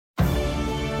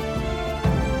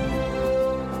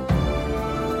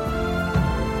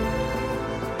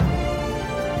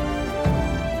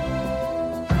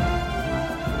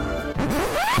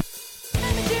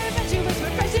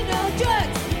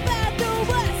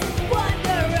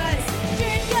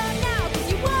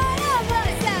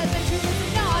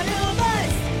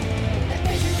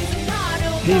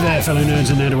Hey there, fellow nerds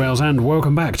and nerdwells, and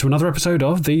welcome back to another episode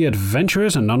of the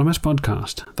Adventurers Anonymous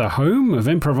podcast, the home of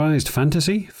improvised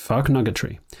fantasy fuck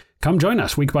nuggetry. Come join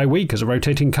us week by week as a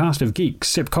rotating cast of geeks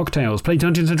sip cocktails, play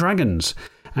Dungeons and Dragons,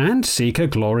 and seek a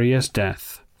glorious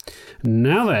death.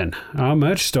 Now then, our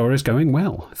merch store is going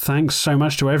well. Thanks so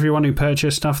much to everyone who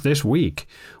purchased stuff this week.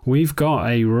 We've got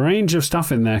a range of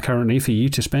stuff in there currently for you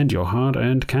to spend your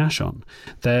hard-earned cash on.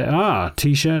 There are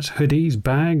t-shirts, hoodies,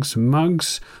 bags,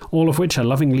 mugs, all of which are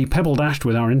lovingly pebble-dashed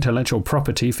with our intellectual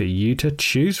property for you to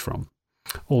choose from.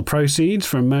 All proceeds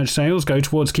from merch sales go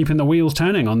towards keeping the wheels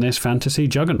turning on this fantasy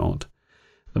juggernaut.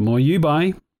 The more you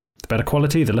buy, the better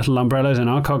quality the little umbrellas in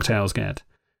our cocktails get.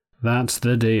 That's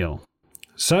the deal.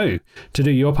 So, to do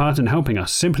your part in helping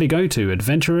us, simply go to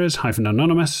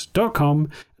adventurers-anonymous.com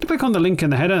and click on the link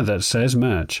in the header that says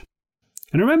merch.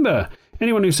 And remember,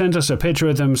 anyone who sends us a picture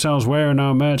of themselves wearing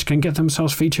our merch can get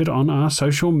themselves featured on our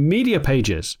social media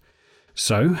pages.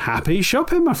 So, happy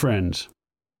shopping, my friends!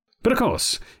 But of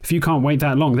course, if you can't wait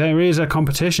that long, there is a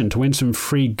competition to win some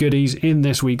free goodies in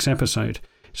this week's episode.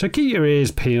 So keep your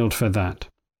ears peeled for that.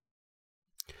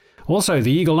 Also,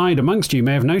 the eagle-eyed amongst you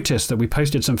may have noticed that we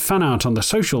posted some fan art on the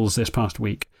socials this past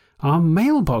week. Our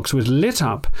mailbox was lit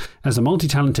up as the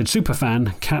multi-talented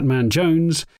superfan, Catman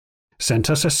Jones, sent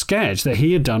us a sketch that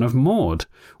he had done of Maud,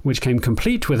 which came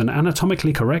complete with an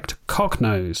anatomically correct cock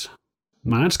nose.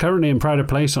 That's currently in pride of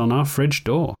place on our fridge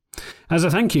door. As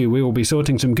a thank you, we will be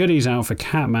sorting some goodies out for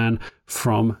Catman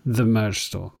from the merch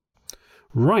store.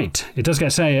 Right, it does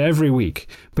get said every week,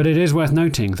 but it is worth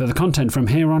noting that the content from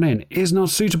here on in is not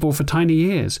suitable for tiny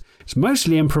ears. It's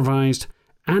mostly improvised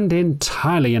and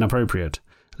entirely inappropriate.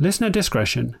 Listener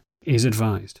discretion is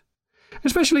advised.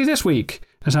 Especially this week,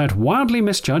 as I had wildly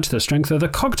misjudged the strength of the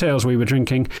cocktails we were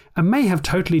drinking and may have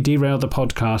totally derailed the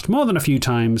podcast more than a few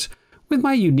times with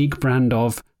my unique brand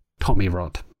of Tommy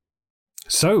Rod.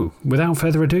 So, without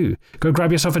further ado, go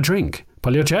grab yourself a drink,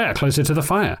 pull your chair closer to the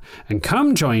fire, and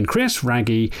come join Chris,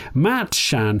 Raggy, Matt,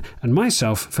 Shan, and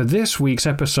myself for this week's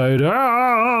episode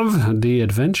of the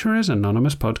Adventurers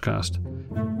Anonymous podcast.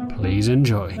 Please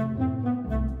enjoy.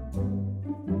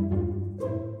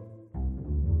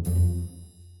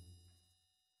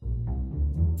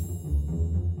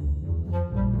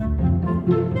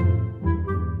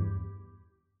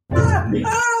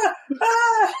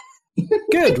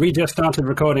 Good, we just started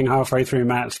recording halfway through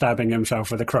Matt stabbing himself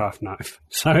with a craft knife.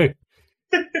 So,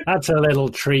 that's a little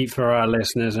treat for our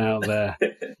listeners out there.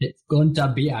 It's going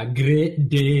to be a great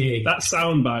day. That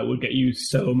soundbite would get used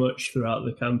so much throughout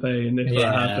the campaign if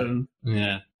that happened.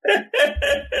 Yeah.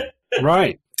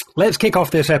 Right, let's kick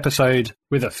off this episode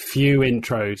with a few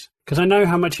intros, because I know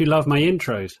how much you love my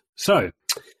intros. So,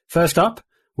 first up,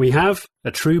 we have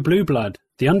a true blue blood,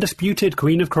 the undisputed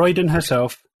Queen of Croydon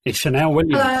herself. It's Chanel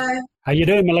Williams. Hello. How you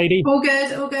doing, my lady? All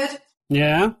good, all good.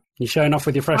 Yeah? You showing off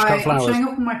with your fresh cut flowers? I'm showing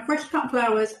off with my fresh cut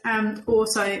flowers and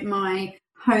also my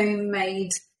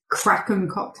homemade Kraken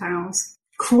cocktails.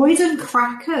 Croydon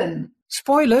Kraken.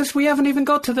 Spoilers, we haven't even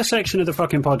got to the section of the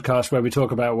fucking podcast where we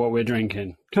talk about what we're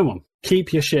drinking. Come on,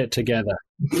 keep your shit together.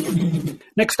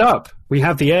 Next up, we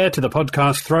have the heir to the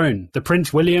podcast throne, the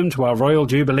Prince William to our royal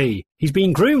jubilee. He's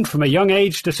been groomed from a young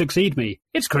age to succeed me.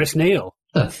 It's Chris Neal.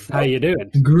 How you doing?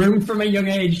 Groomed from a young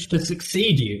age to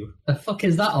succeed you? The fuck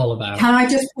is that all about? Can I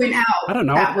just point out I don't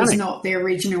know, that was not the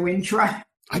original intro?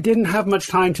 I didn't have much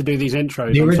time to do these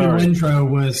intros. The I'm original sorry. intro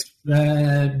was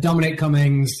Dominic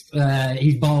Cummings,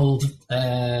 he's bald,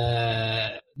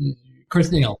 Chris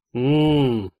Neal.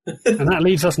 And that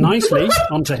leads us nicely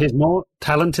onto his more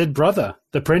talented brother,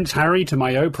 the Prince Harry to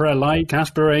my Oprah-like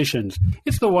aspirations.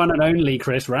 It's the one and only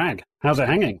Chris Ragg. How's it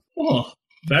hanging? Oh,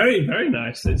 very, very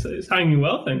nice. It's hanging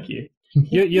well, thank you.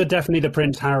 You're definitely the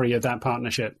Prince Harry of that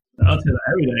partnership. I'll tell that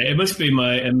every day. It must be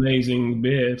my amazing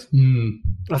beard.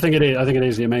 I think it is. I think it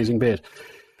is the amazing beard.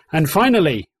 And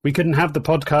finally, we couldn't have the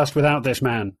podcast without this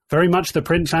man. Very much the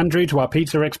Prince Andrew to our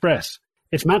Pizza Express.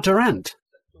 It's Matt Durant.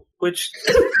 Which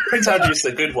Prince Andrew's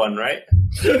the good one, right?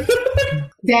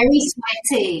 Very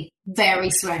sweaty.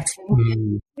 Very sweaty.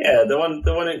 Yeah, the one.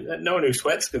 No one who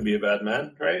sweats can be a bad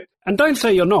man, right? And don't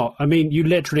say you're not. I mean, you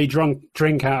literally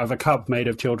drink out of a cup made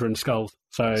of children's skulls.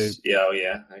 So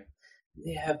Yeah,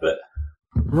 but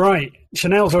right,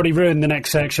 Chanel's already ruined the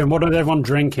next section. What is everyone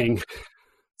drinking?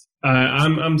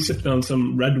 I'm sipping on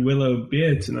some Red Willow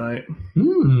beer tonight.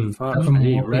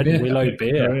 Red Willow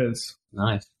beer. There is.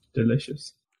 Nice.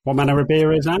 Delicious. What manner of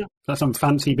beer is that? That's some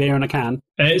fancy beer in a can.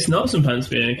 It's not some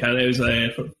fancy beer in a can. It was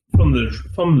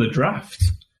from the draft.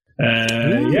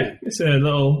 Yeah, it's a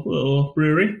little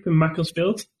brewery in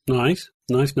Macclesfield. Nice.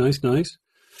 Neil,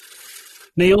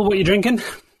 what are you drinking?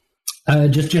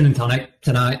 Just gin and tonic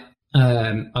tonight.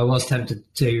 I was tempted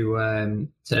to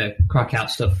crack out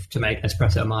stuff to make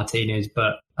espresso martinis,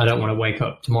 but I don't want to wake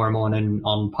up tomorrow morning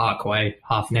on Parkway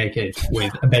half naked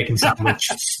with a bacon sandwich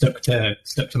stuck to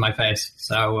my face.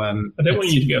 So I don't want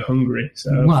you to get hungry.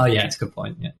 So well, yeah, it's a good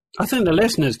point. Yeah, I think the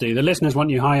listeners do. The listeners want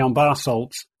you high on bar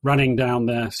salts, running down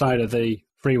the side of the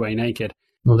freeway naked.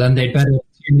 well then they'd better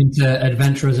tune into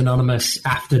Adventurers Anonymous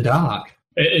After Dark.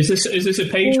 Is this a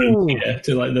patron tier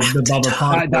to like the Baba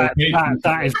Parkway?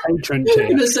 That is patron I'm tier.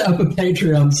 going to set up a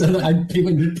Patreon so that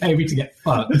people can pay me to get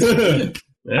fucked.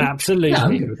 Absolutely. Yeah,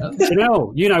 I'm good with that.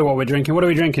 Chanel, you know what we're drinking. What are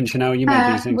we drinking, Chanel? You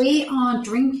made these things. We are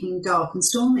drinking Dark and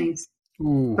Stormies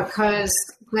Ooh. because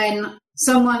when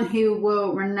someone who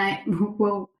will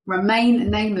remain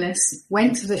nameless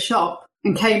went to the shop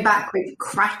and came back with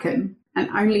Kraken and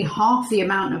only half the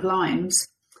amount of limes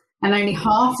and only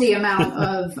half the amount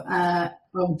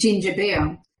of ginger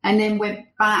beer, and then went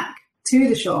back to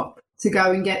the shop to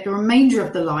go and get the remainder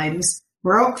of the limes,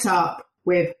 rocked up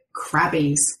with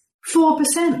Krabbies.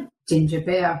 4% ginger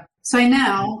beer. So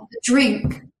now the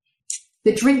drink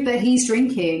that he's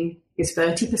drinking is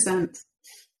 30%.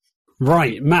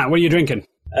 Right, Matt, what are you drinking?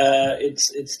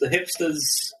 It's the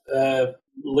hipsters'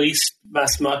 least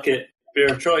mass market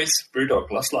beer of choice,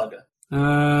 Brewdog Lost Lager.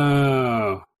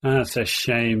 Oh, that's a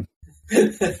shame.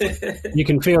 You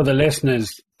can feel the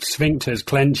listeners' sphincters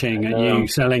clenching at you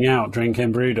selling out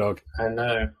drinking Brewdog. I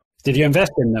know. Did you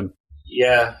invest in them?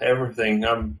 Yeah, everything.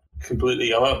 I'm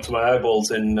up to my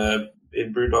eyeballs in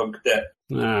Brewdog debt.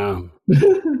 Oh.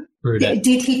 Did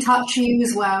he touch you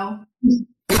as well?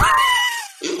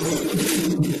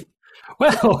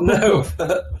 Well, No.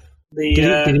 Did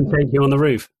he take you on the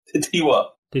roof? Did he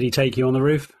what? Did he take you on the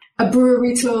roof? A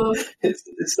brewery tour. Did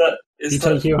he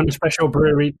take you on a special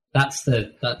brewery? That's I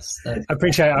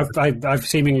appreciate I've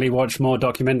seemingly watched more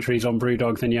documentaries on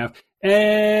Brewdog than you have.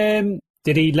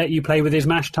 Did he let you play with his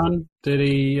mash tun? Did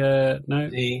he, no?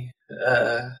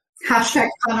 Hashtag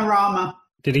Panorama.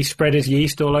 Did he spread his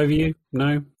yeast all over you?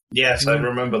 No? Yes, I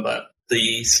remember that. The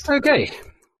yeast. Okay.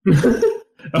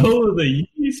 Oh, the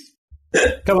yeast.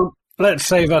 Come on. Let's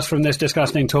save us from this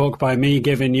disgusting talk by me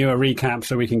giving you a recap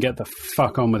so we can get the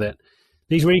fuck on with it.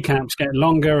 These recaps get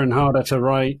longer and harder to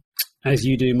write as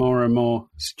you do more and more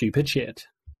stupid shit.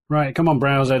 Right, come on,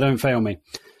 browser, don't fail me.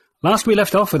 Last we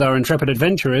left off with our intrepid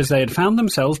adventurers, they had found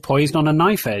themselves poised on a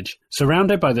knife edge,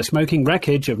 surrounded by the smoking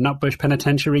wreckage of Nutbush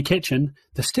Penitentiary kitchen,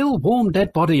 the still warm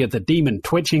dead body of the demon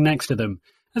twitching next to them,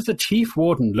 as the chief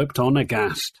warden looked on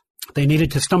aghast. They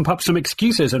needed to stump up some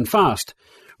excuses and fast.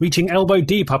 Reaching elbow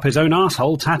deep up his own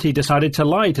arsehole, Tatty decided to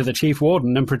lie to the chief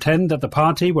warden and pretend that the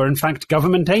party were in fact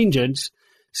government agents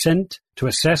sent to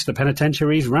assess the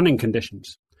penitentiary's running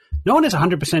conditions. No one is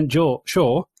 100%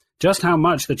 sure just how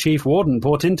much the chief warden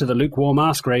poured into the lukewarm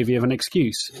arse gravy of an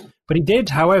excuse. But he did,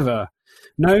 however,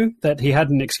 know that he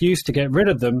had an excuse to get rid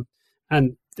of them,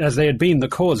 and as they had been the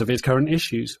cause of his current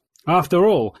issues. After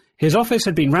all, his office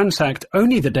had been ransacked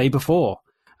only the day before.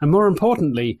 And more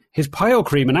importantly, his pile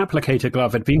cream and applicator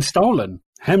glove had been stolen.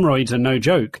 Hemorrhoids are no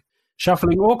joke.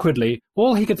 Shuffling awkwardly,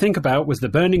 all he could think about was the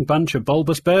burning bunch of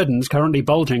bulbous burdens currently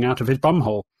bulging out of his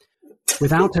bumhole.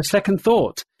 Without a second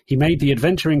thought, he made the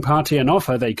adventuring party an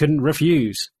offer they couldn't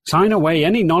refuse. Sign away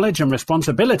any knowledge and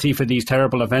responsibility for these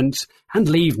terrible events, and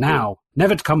leave now,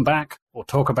 never to come back or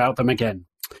talk about them again.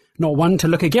 Not one to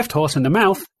look a gift horse in the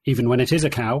mouth, even when it is a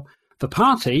cow. The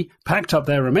party packed up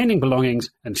their remaining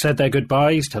belongings and said their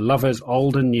goodbyes to lovers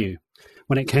old and new.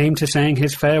 When it came to saying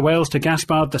his farewells to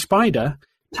Gaspard the Spider,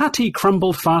 Tatty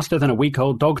crumbled faster than a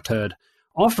week-old dog turd,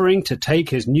 offering to take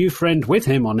his new friend with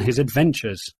him on his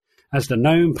adventures. As the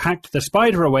gnome packed the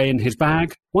spider away in his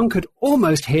bag, one could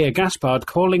almost hear Gaspard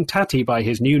calling Tatty by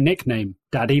his new nickname,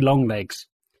 Daddy Longlegs.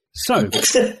 So,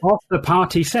 off the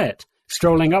party set,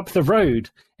 strolling up the road,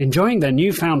 enjoying their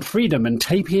newfound freedom and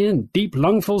taking in deep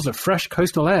lungfuls of fresh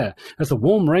coastal air as the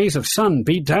warm rays of sun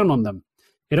beat down on them.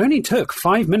 It only took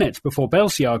 5 minutes before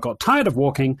Belciar got tired of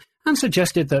walking and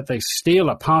suggested that they steal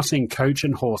a passing coach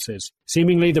and horses,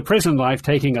 seemingly the prison life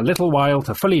taking a little while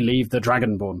to fully leave the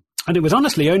Dragonborn. And it was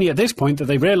honestly only at this point that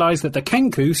they realised that the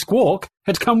Kenku, Squawk,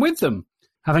 had come with them.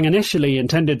 Having initially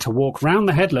intended to walk round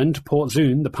the headland to Port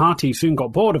Zune, the party soon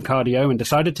got bored of cardio and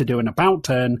decided to do an about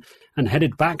turn and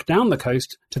headed back down the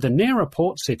coast to the nearer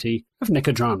port city of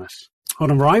Nicodranus.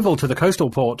 On arrival to the coastal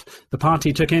port, the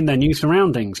party took in their new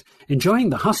surroundings, enjoying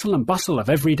the hustle and bustle of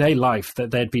everyday life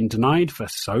that they had been denied for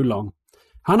so long.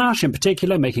 Hanash in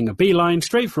particular making a beeline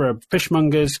straight for a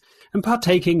fishmonger's and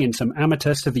partaking in some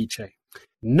amateur ceviche.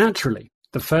 Naturally,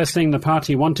 the first thing the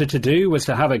party wanted to do was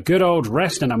to have a good old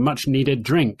rest and a much-needed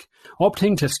drink,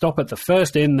 opting to stop at the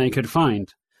first inn they could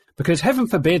find. because heaven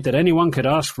forbid that anyone could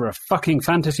ask for a fucking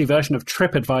fantasy version of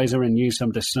TripAdvisor and use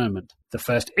some discernment. The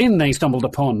first inn they stumbled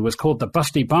upon was called the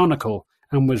Busty Barnacle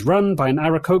and was run by an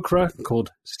Aarakocra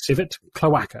called Civet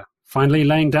Cloaca. Finally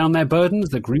laying down their burdens,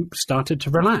 the group started to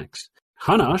relax.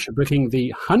 Hanash booking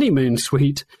the honeymoon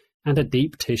suite and a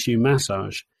deep tissue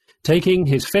massage, taking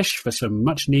his fish for some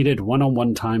much-needed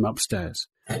one-on-one time upstairs.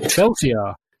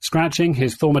 Belciar, scratching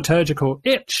his thaumaturgical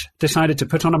itch, decided to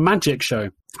put on a magic show,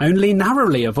 only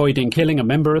narrowly avoiding killing a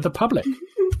member of the public.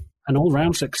 An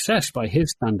all-round success by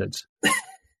his standards.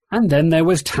 And then there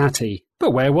was Tatty.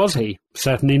 But where was he?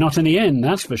 Certainly not in the inn,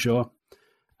 that's for sure.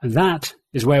 And that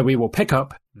is where we will pick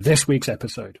up this week's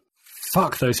episode.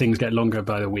 Fuck, those things get longer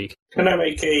by the week. Can I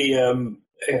make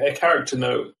a character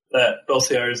note that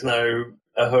Belciar is now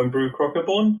a homebrew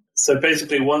Crocoborn? So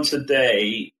basically, once a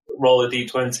day, roll a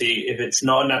d20. If it's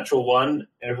not a natural one,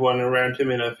 everyone around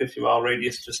him in a 50-mile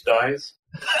radius just dies.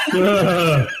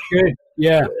 Good.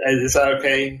 Yeah. Is that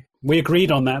okay? We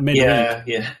agreed on that midweek.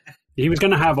 Yeah. He was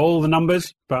going to have all the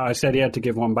numbers, but I said he had to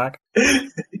give one back.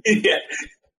 Yeah.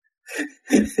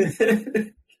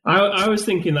 I was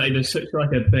thinking that he does such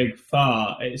like a big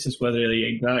fart. It's just whether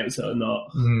he ignites it or not.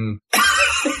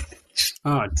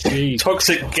 Oh, jeez.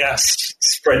 Toxic gas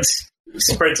spreads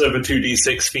over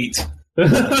 2d6 feet.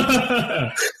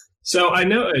 So I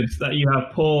noticed that you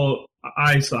have poor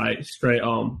eyesight straight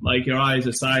on. Like your eyes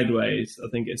are sideways, I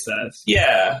think it says.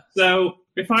 Yeah. So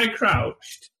if I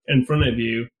crouched in front of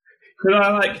you, could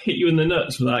I like hit you in the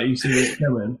nuts without you seeing it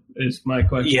coming? Is my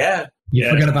question. Yeah. You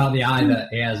forgot about the eye that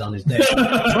he has on his dick.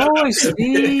 Oh, I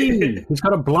see. He's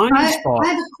got a blind spot. I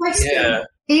have a question. Yeah.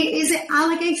 Is it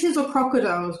alligators or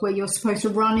crocodiles where you're supposed to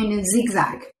run in a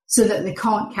zigzag so that they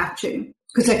can't catch you?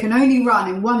 Because they can only run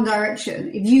in one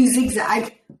direction. If you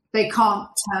zigzag, they can't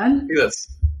turn.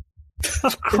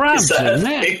 That's crabs,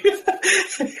 isn't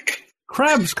it?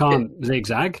 Crabs can't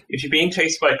zigzag. If you're being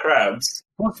chased by crabs.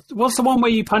 What's the one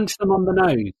where you punch them on the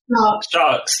nose? No.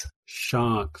 Sharks.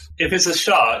 Sharks. If it's a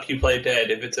shark, you play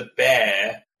dead. If it's a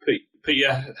bear, put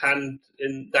your hand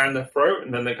down their throat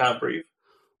and then they can't breathe.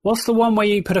 What's the one where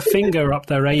you put a finger up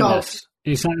their anus?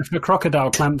 Is that if a crocodile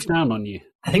clamps down on you?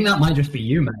 I think that might just be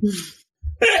you, mate.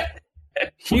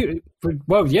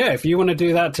 Well, yeah, if you want to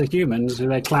do that to humans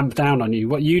and they clamp down on you,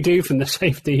 what you do from the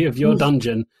safety of your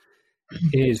dungeon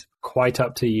is quite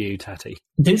up to you, Tatty.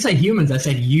 I didn't say humans, I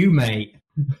said you, mate.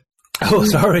 Oh,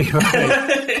 sorry.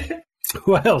 Right.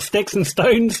 Well, sticks and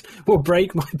stones will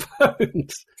break my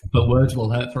bones. But words will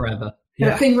hurt forever.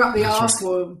 A finger up the arse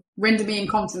will render me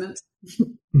incontinent.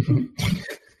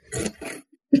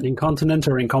 Incontinent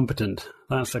or incompetent?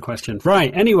 That's the question.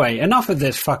 Right, anyway, enough of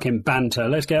this fucking banter.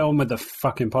 Let's get on with the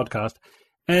fucking podcast.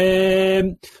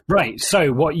 Right,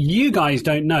 so what you guys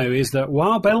don't know is that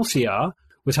while Belciar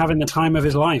was having the time of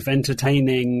his life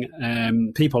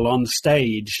entertaining people on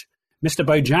stage, Mr.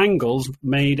 Bojangles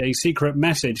made a secret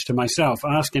message to myself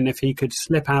asking if he could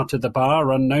slip out of the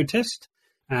bar unnoticed.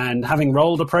 And having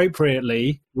rolled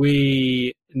appropriately,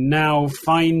 we now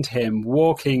find him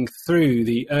walking through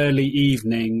the early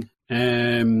evening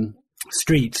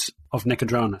streets of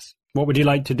Nicodranus. What would you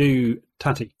like to do,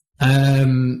 Tatty?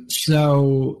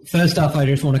 So first off, I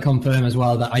just want to confirm as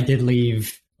well that I did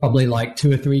leave probably like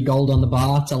 2 or 3 gold on the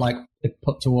bar to like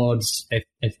put towards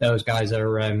if those guys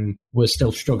are were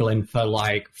still struggling for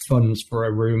like funds for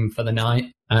a room for the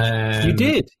night. You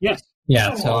did, yes.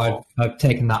 Yeah, so I've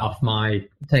taken that out of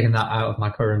my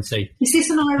currency. Is this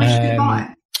an Irish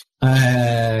goodbye?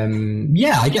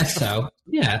 Yeah, I guess so.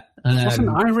 Yeah. What's an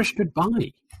Irish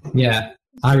goodbye? Yeah.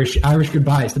 Irish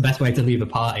goodbye. It's the best way to leave a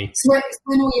party. So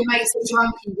when all your mates are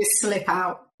drunk, you just slip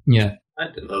out. Yeah. I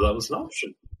didn't know that was an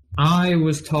option. I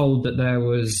was told that there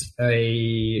was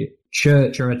a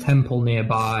church or a temple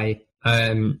nearby,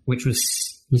 which was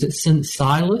it St.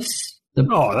 Silas?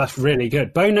 Oh, that's really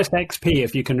good. Bonus XP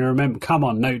if you can remember. Come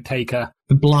on, note taker.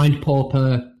 The Blind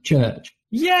Pauper Church.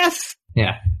 Yes!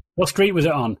 Yeah. What street was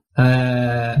it on?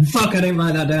 Fuck, I didn't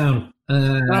write that down.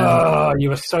 You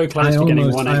were so close to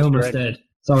getting one extra. I almost did.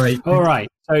 Sorry. All right.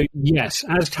 So, yes,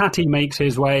 as Tatty makes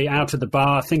his way out of the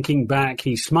bar, thinking back,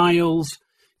 he smiles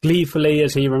gleefully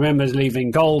as he remembers leaving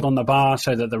gold on the bar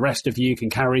so that the rest of you can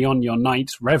carry on your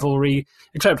night's revelry,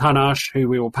 except Hanash, who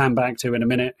we will pan back to in a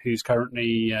minute, who's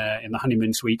currently in the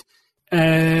honeymoon suite.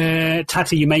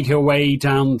 Tatty, you make your way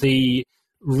down the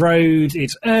road.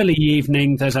 It's early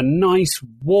evening. There's a nice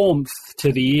warmth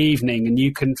to the evening, and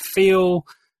you can feel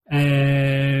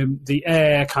the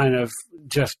air kind of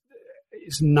just,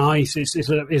 it's nice.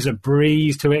 It's a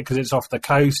breeze to it because it's off the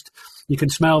coast. You can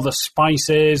smell the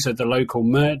spices of the local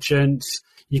merchants.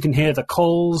 You can hear the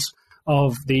calls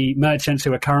of the merchants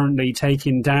who are currently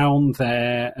taking down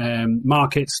their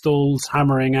market stalls,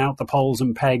 hammering out the poles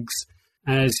and pegs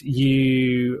as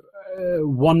you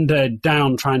wander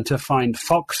down trying to find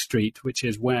Fox Street, which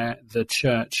is where the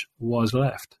church was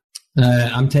left.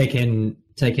 I'm taking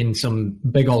some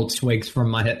big old swigs from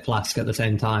my hip flask at the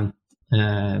same time.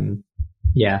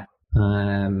 Yeah. I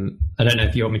don't know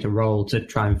if you want me to roll to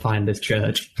try and find this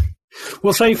church.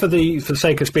 Well, say for the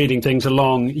sake of speeding things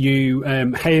along, you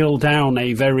hail down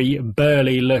a very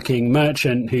burly-looking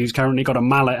merchant who's currently got a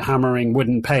mallet hammering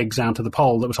wooden pegs out of the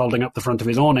pole that was holding up the front of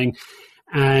his awning,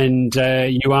 and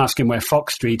you ask him where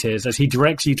Fox Street is. As he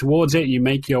directs you towards it, you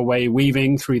make your way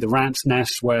weaving through the rat's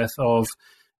nest's worth of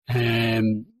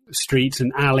streets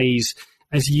and alleys.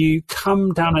 As you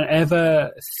come down an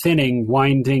ever-thinning,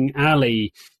 winding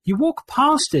alley, you walk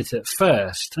past it at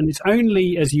first, and it's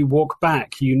only as you walk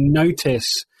back you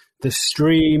notice the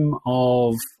stream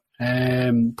of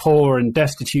poor and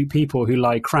destitute people who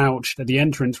lie crouched at the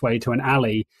entranceway to an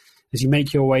alley. As you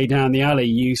make your way down the alley,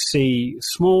 you see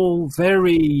small,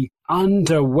 very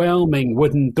underwhelming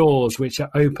wooden doors which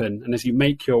are open, and as you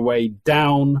make your way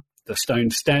down the stone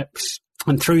steps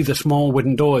and through the small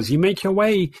wooden doors, you make your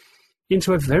way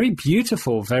into a very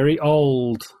beautiful, very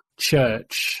old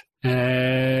church.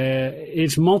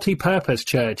 It's multi-purpose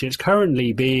church. It's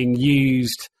currently being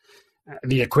used,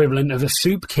 the equivalent of a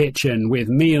soup kitchen, with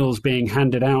meals being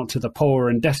handed out to the poor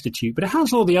and destitute. But it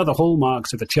has all the other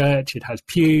hallmarks of a church. It has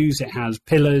pews, it has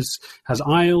pillars, has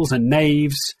aisles and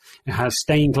naves, it has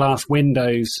stained glass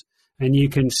windows, and you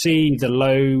can see the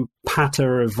low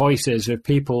patter of voices of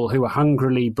people who are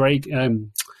hungrily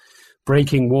breaking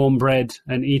warm bread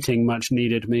and eating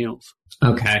much-needed meals.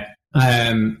 Okay.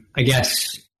 I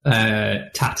guess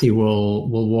Tatty will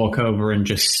walk over and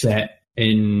just sit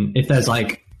in, if there's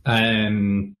like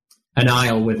an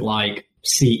aisle with like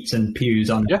seats and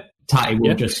pews on it, Tatty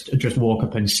will just walk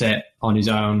up and sit on his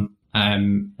own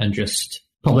and just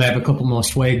probably have a couple more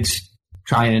swigs,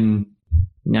 try and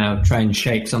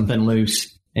shake something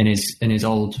loose in his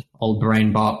old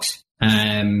brain box.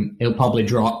 He'll probably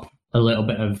drop a little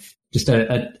bit of just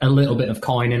a little bit of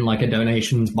coin in like a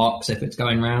donations box if it's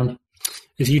going round.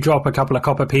 As you drop a couple of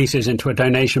copper pieces into a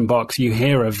donation box, you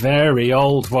hear a very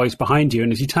old voice behind you,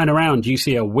 and as you turn around, you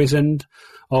see a wizened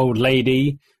old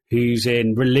lady who's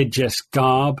in religious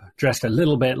garb, dressed a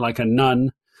little bit like a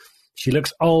nun. She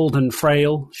looks old and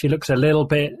frail. She looks a little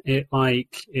bit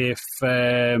like if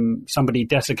somebody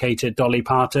desiccated Dolly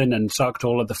Parton and sucked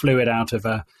all of the fluid out of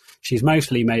her. She's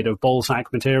mostly made of ballsack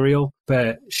material,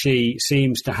 but she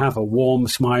seems to have a warm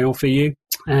smile for you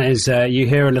as you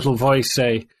hear a little voice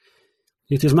say,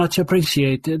 "It is much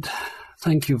appreciated.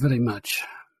 Thank you very much."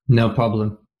 No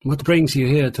problem. What brings you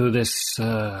here to this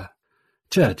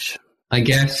church? I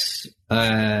guess,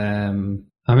 I've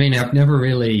never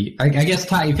really, I guess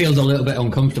Tatty feels a little bit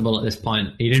uncomfortable at this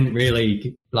point. He didn't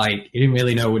really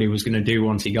know what he was going to do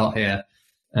once he got here.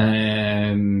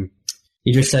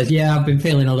 He just says, "Yeah, I've been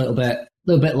feeling a little bit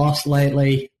lost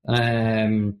lately.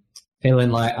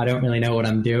 Feeling like I don't really know what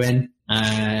I'm doing.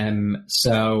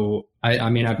 So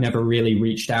I've never really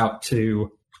reached out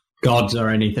to gods or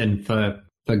anything for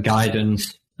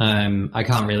guidance. I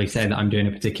can't really say that I'm doing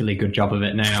a particularly good job of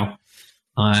it now.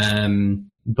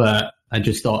 But I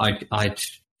just thought I'd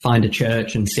find a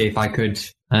church and see if I could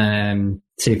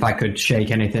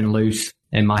shake anything loose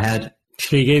in my head."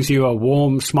 She gives you a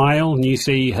warm smile, and you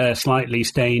see her slightly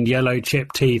stained yellow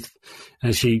chipped teeth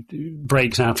as she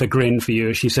breaks out a grin for you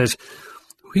as she says,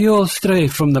 "We all stray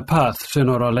from the path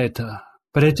sooner or later,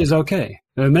 but it is okay.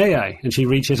 May I?" And she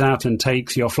reaches out and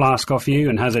takes your flask off you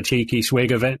and has a cheeky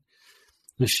swig of it.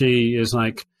 She is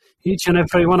like, "Each and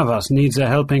every one of us needs a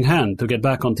helping hand to get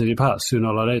back onto the path sooner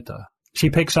or later." She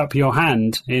picks up your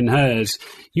hand in hers.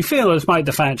 You feel, despite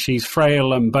the fact she's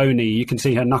frail and bony, you can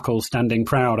see her knuckles standing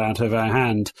proud out of her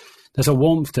hand. There's a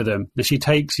warmth to them. As she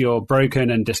takes your broken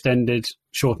and distended,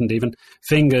 shortened even,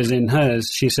 fingers in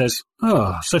hers, she says,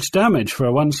 "Oh, such damage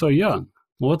for one so young.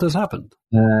 What has happened?"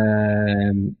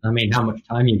 How much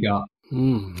time you got?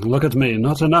 Look at me,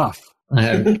 not enough.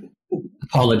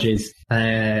 Apologies.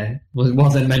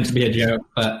 Wasn't meant to be a joke,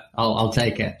 but I'll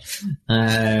take it.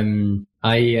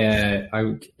 I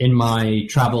in my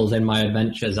travels, in my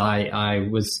adventures, I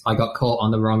got caught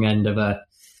on the wrong end of a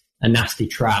nasty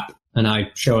trap, and I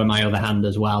show her my other hand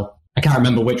as well. I can't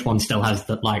remember which one still has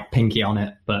the pinky on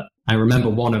it, but I remember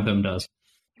one of them does.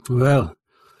 Well,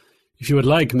 if you would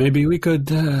like, maybe we could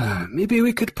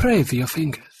pray for your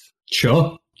fingers.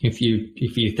 Sure, if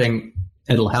you think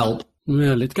it'll help.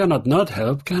 Well, it cannot not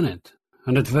help, can it?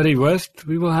 And at very worst,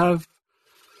 we will have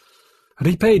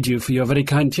repaid you for your very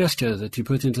kind gesture that you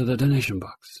put into the donation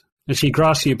box. as she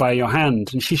grasps you by your hand,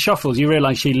 and she shuffles. You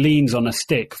realise she leans on a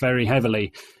stick very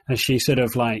heavily as she sort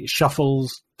of like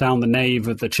shuffles down the nave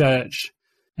of the church,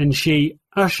 and she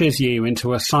ushers you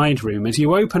into a side room. As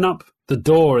you open up the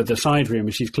door of the side room,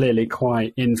 and she's clearly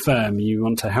quite infirm, you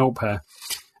want to help her.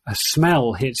 A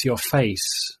smell hits your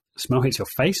face. A smell hits your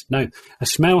face? No. A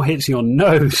smell hits your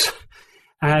nose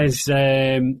as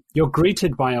you're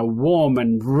greeted by a warm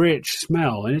and rich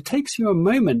smell, and it takes you a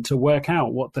moment to work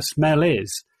out what the smell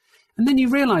is. And then you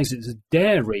realise it's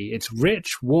dairy. It's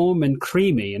rich, warm, and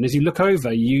creamy. And as you look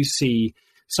over, you see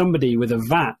somebody with a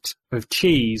vat of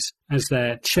cheese as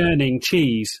they're churning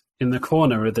cheese in the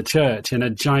corner of the church in a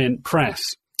giant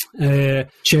press. Churning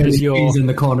cheese in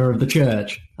the corner of the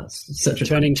church. That's such a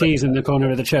churning cheese in the corner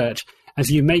of the church.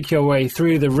 As you make your way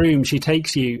through the room, she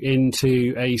takes you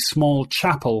into a small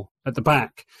chapel at the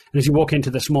back. And as you walk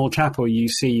into the small chapel, you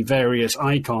see various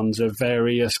icons of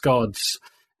various gods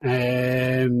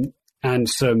and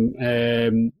some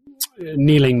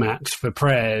kneeling mats for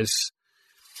prayers.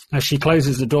 As she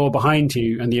closes the door behind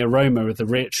you, and the aroma of the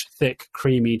rich, thick,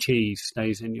 creamy cheese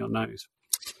stays in your nose.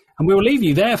 And we will leave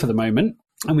you there for the moment,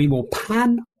 and we will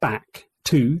pan back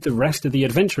to the rest of the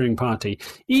adventuring party.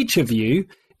 Each of you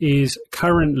is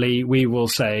currently, we will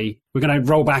say, we're going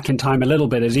to roll back in time a little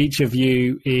bit, as each of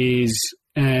you is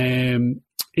in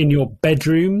your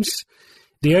bedrooms.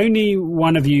 The only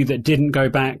one of you that didn't go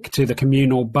back to the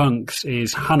communal bunks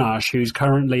is Hanash, who's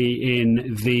currently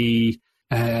in the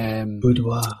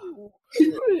boudoir.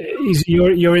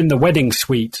 You're in the wedding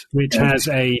suite, which has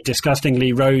a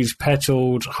disgustingly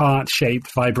rose-petaled,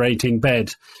 heart-shaped, vibrating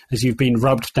bed, as you've been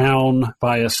rubbed down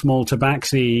by a small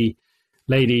tabaxi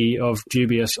lady of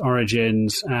dubious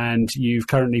origins, and you've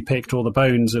currently picked all the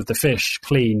bones of the fish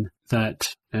clean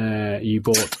that you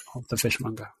bought of the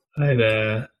fishmonger.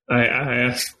 I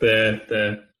asked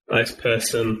the nice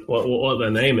person what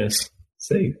their name is.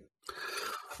 See,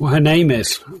 well, her name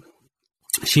is.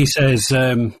 She says,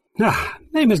 name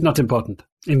is not important,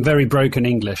 in very broken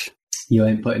English. You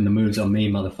ain't putting the moves on me,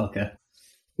 motherfucker.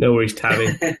 No worries, Tabby.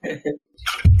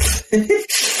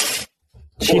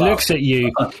 She looks at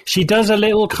you. She does a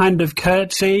little kind of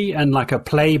curtsy and like a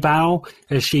play bow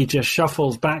as she just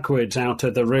shuffles backwards out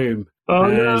of the room. Oh,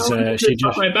 no, she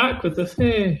just my back with the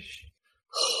fish.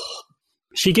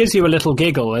 She gives you a little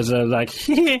giggle as a like,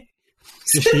 she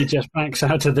just backs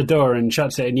out of the door and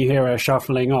shuts it, and you hear her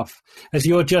shuffling off. As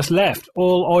you're just left,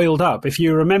 all oiled up. If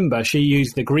you remember, she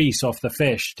used the grease off the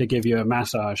fish to give you a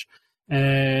massage.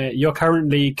 You're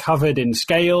currently covered in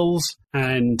scales,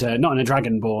 and not in a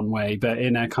dragonborn way, but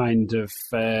in a kind of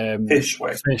fish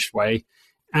way.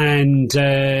 And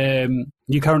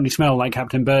you currently smell like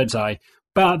Captain Birdseye.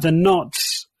 But the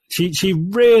knots, she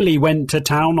really went to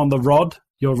town on the rod,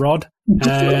 your rod.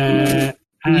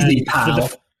 Easy, pal.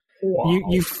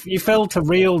 You felt a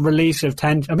real release of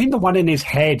tension. I mean, the one in his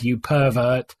head, you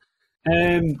pervert.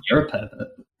 You're a pervert.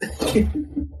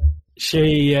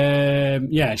 She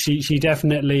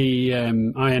definitely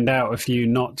ironed out a few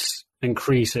knots and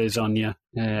creases on you.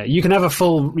 You can have a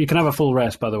full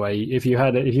rest, by the way. If you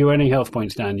were any health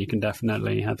points down, you can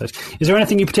definitely have those. Is there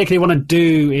anything you particularly want to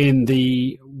do in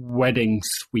the wedding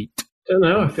suite? I don't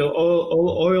know. I feel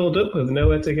all oiled up with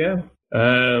nowhere to go.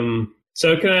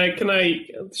 So can I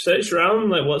search around,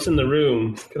 like what's in the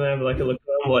room? Can I have like a look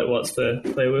around, like what's to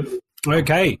play with?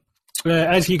 Okay.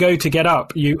 As you go to get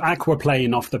up, you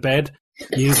aquaplane off the bed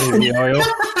using the oil.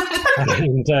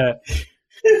 And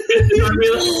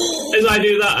as I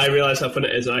do that, I realise how fun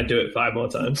it is, and I do it 5 more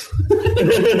times.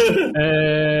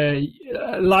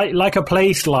 Like a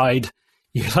play slide,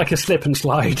 like a slip and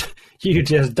slide, you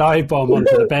just dive bomb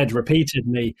onto the bed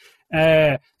repeatedly.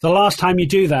 The last time you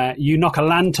do that, you knock a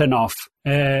lantern off.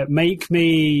 Make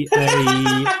me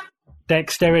a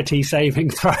dexterity saving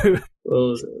throw.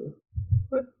 This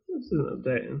isn't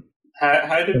updating.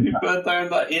 How did we burn down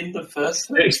that in the first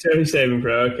thing? Dexterity saving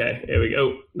throw. Okay, here we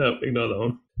go. No, ignore that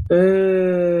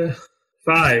one.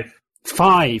 5.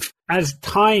 5. As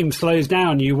time slows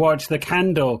down, you watch the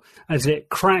candle as it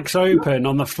cracks open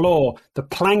on the floor. The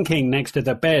planking next to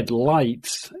the bed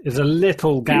lights. There's a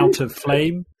little gout of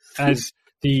flame as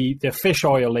the fish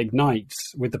oil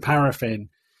ignites with the paraffin.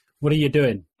 What are you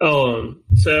doing? Oh,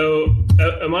 so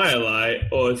am I a light,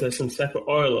 or is there some separate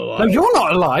oil a light? No, you're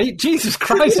not a light. Jesus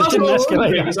Christ, it didn't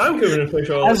escalate. Because I'm covered in fish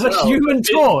oil as a human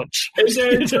torch. Is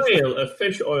there a trail of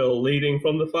fish oil leading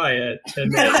from the fire to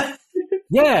me?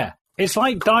 Yeah, it's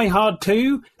like Die Hard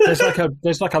 2.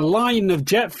 There's like a line of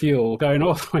jet fuel going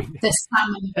all the way.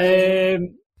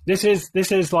 This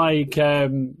is like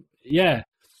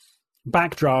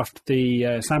Backdraft,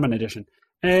 the salmon edition.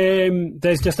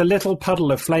 There's just a little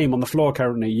puddle of flame on the floor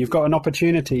currently. You've got an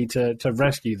opportunity to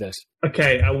rescue this.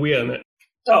 Okay, are we on it?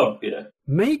 Oh, yeah.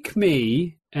 Make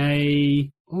me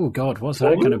a... Oh, God, what's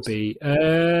that going to be?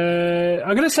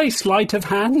 I'm going to say sleight of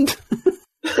hand.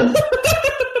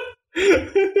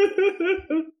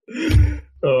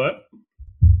 Alright.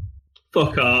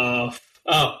 Fuck off.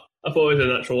 Oh, I thought it was a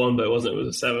natural 1, but it wasn't. It was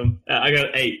a 7. I got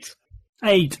an 8.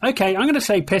 8. Okay, I'm going to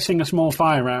say pissing a small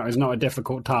fire out is not a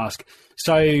difficult task.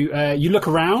 So you look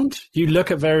around, you look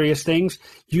at various things,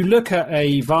 you look at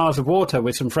a vase of water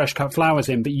with some fresh cut flowers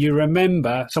in, but you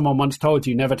remember someone once told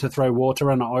you never to throw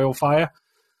water on an oil fire.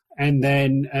 And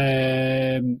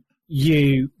then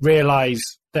you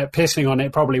realise that pissing on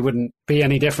it probably wouldn't be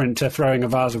any different to throwing a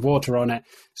vase of water on it.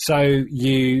 So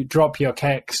you drop your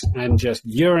keks and just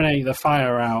urinate the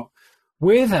fire out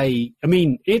with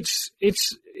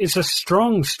it's a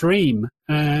strong stream.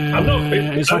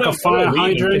 It's like a fire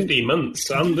hydrant. 15 months,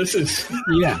 Sam. This is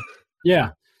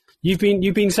yeah. You've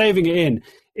been saving it in.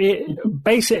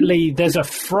 Basically, there's a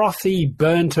frothy,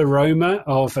 burnt aroma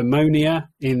of ammonia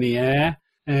in the air.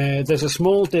 There's a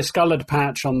small discoloured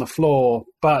patch on the floor,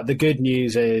 but the good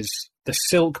news is the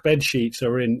silk bed sheets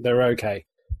they're okay.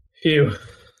 Phew.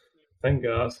 Thank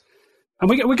God. And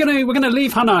we're gonna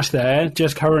leave Hanash there,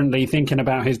 just currently thinking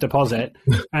about his deposit.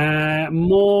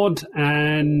 Maud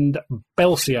and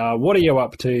Belsiar, what are you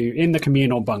up to in the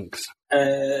communal bunks?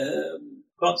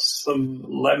 Got some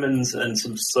lemons and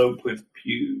some soap with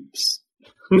pubes.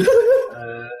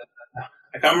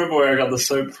 I can't remember where I got the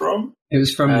soap from. It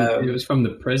was from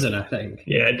the prison, I think.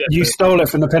 Yeah, definitely. You stole it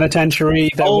from the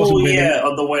penitentiary.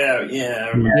 On the way out.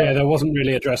 Yeah, yeah. There wasn't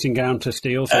really a dressing gown to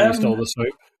steal, so you stole the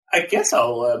soap. I guess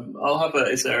I'll have a.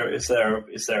 Is there a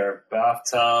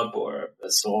bathtub or a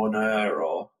sauna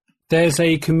or? There's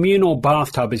a communal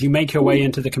bathtub. As you make your way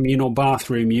into the communal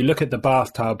bathroom, you look at the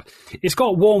bathtub. It's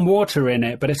got warm water in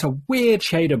it, but it's a weird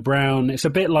shade of brown. It's a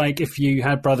bit like if you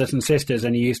had brothers and sisters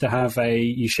and you used to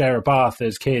you share a bath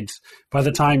as kids. By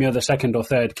the time you're the second or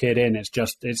third kid in,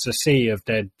 it's a sea of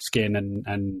dead skin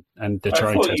and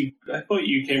detritus. I thought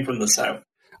you came from the south.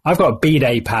 I've got a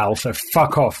bidet, pal, so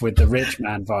fuck off with the rich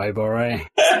man vibe, all right?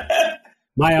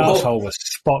 My arsehole was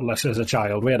spotless as a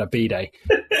child. We had a bidet.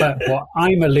 But what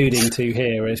I'm alluding to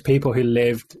here is people who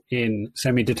lived in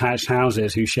semi-detached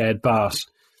houses who shared baths.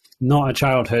 Not a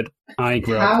childhood I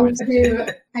grew up with. How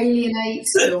to alienate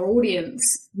your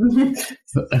audience.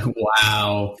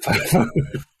 Wow.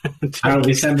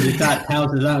 Apparently semi-detached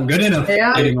houses aren't good enough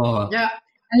anymore. Yeah.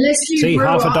 Unless you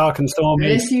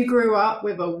grew up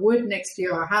with a wood next to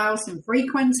your house and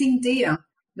frequenting deer,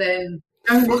 then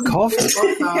don't listen to this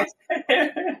podcast.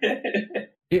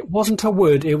 It wasn't a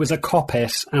wood, it was a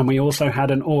coppice, and we also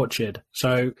had an orchard.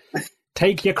 So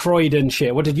take your Croydon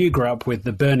shit. What did you grow up with?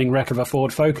 The burning wreck of a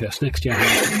Ford Focus next to your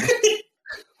house?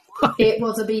 It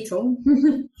was a Beetle.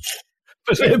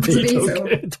 Was it a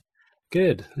Beetle?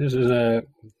 Good. This is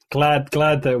glad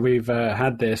that we've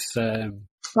had this.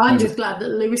 I'm just glad that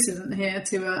Lewis isn't here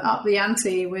to up the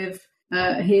ante with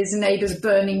his neighbours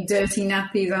burning dirty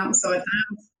nappies outside the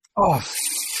house. Oh,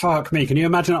 fuck me. Can you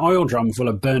imagine an oil drum full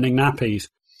of burning nappies?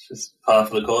 Just par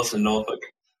for the course in Norfolk.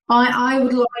 I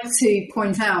would like to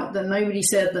point out that nobody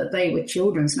said that they were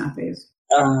children's nappies.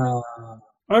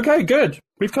 Okay, good.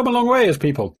 We've come a long way as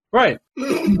people. Right.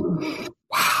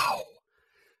 Wow.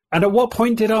 And at what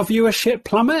point did our viewership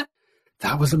plummet?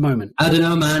 That was a moment. I don't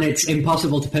know, man. It's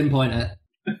impossible to pinpoint it.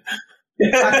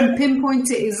 I can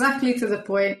pinpoint it exactly to the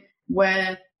point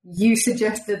where you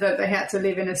suggested that they had to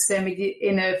live in a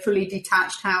fully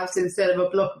detached house instead of a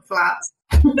block of flats.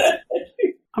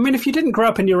 I mean, if you didn't grow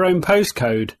up in your own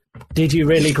postcode, did you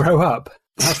really grow up?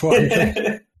 That's what I'm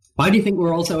thinking. Why do you think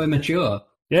we're all so immature?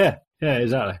 Yeah,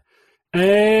 exactly.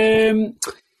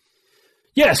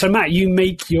 Yeah, so Matt, you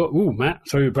make your... Ooh, Matt,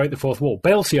 sorry we broke the fourth wall.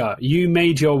 Belsiar, you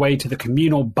made your way to the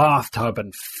communal bathtub,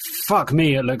 and fuck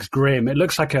me, it looks grim. It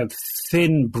looks like a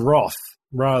thin broth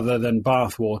rather than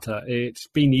bath water. It's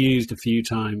been used a few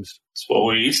times. It's what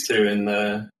we're used to in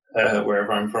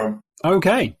wherever I'm from.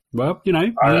 Okay, well, you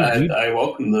know... I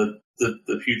welcome the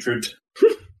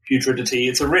putridity.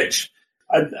 It's a rich...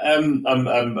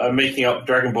 I'm making up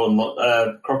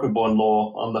Dragonborn, Crockerborn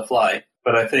lore on the fly,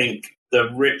 but I think the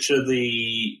richer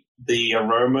the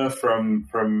aroma from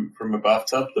a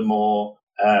bathtub, the more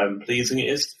pleasing it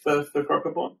is for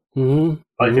Crockerborn.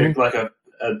 Mm-hmm. Like a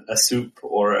soup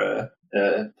or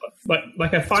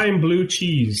like a fine blue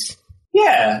cheese.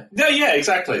 Yeah,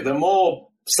 exactly. The more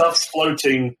stuff's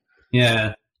floating.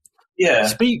 Yeah. Yeah.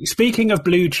 Speaking of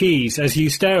blue cheese, as you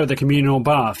stare at the communal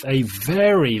bath, a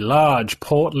very large,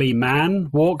 portly man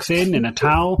walks in a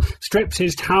towel, strips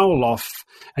his towel off,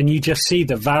 and you just see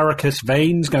the varicose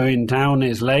veins going down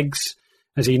his legs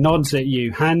as he nods at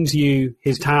you, hands you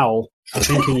his towel,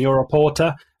 thinking you're a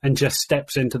porter, and just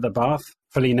steps into the bath,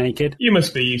 fully naked. You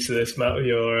must be used to this, Matt,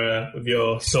 with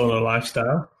your sauna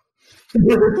lifestyle.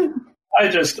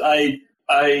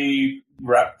 I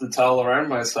wrap the towel around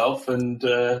myself and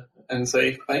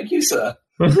say, "Thank you, sir."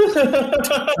 So,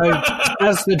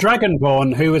 as the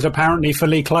Dragonborn, who was apparently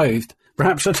fully clothed,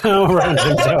 wraps a towel around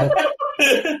himself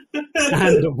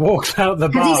and walks out the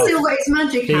bath. Has he still got his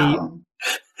magic hat on?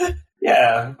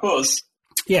 Yeah, of course.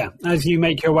 Yeah, as you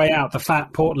make your way out, the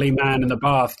fat, portly man in the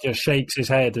bath just shakes his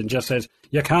head and just says,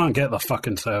 "You can't get the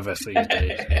fucking service these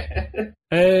days."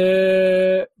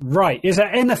 Right, is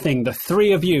there anything the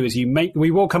three of you, as you make...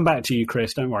 We will come back to you,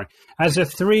 Chris, don't worry. As the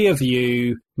three of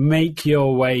you make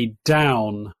your way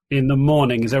down in the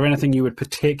morning, is there anything you would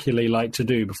particularly like to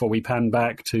do before we pan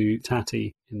back to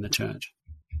Tatty in the church?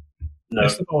 No.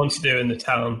 That's what I want to do in the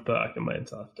town, but I can wait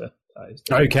until after.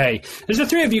 Okay. As the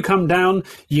three of you come down,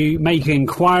 you make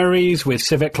inquiries with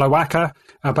Civic Cloaca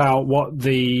about what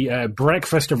the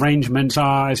breakfast arrangements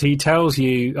are. As he tells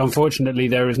you, unfortunately,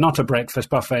 there is not a breakfast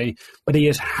buffet, but he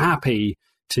is happy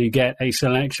to get a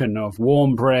selection of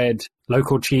warm bread,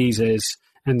 local cheeses,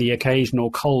 and the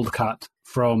occasional cold cut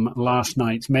from last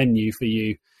night's menu for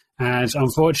you. As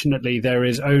unfortunately, there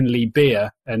is only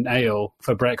beer and ale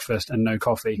for breakfast and no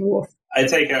coffee. I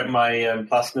take out my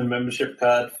Platinum membership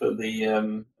card for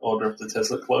the Order of the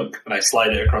Tesla Cloak, and I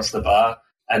slide it across the bar.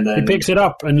 And then he picks it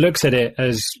up and looks at it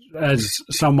as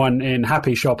someone in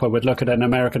Happy Shopper would look at an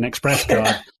American Express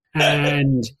card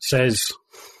and says,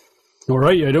 "All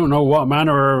right, I don't know what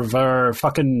manner of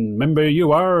fucking member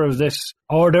you are of this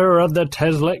Order of the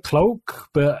Tesla Cloak,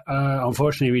 but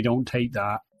unfortunately we don't take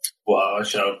that." Well, I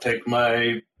shall take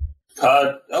my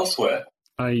card elsewhere.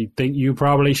 I think you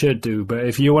probably should do, but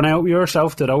if you want to help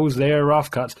yourself to those there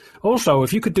rough cuts. Also,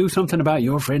 if you could do something about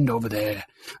your friend over there,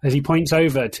 as he points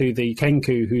over to the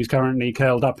Kenku who's currently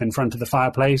curled up in front of the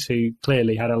fireplace, who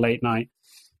clearly had a late night.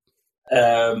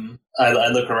 I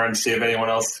look around to see if anyone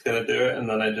else is going to do it, and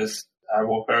then I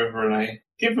walk over and I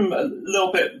give him a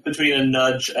little bit between a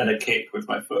nudge and a kick with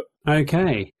my foot.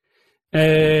 Okay.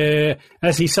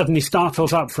 As he suddenly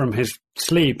startles up from his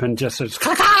sleep and just says,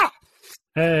 "Caca!"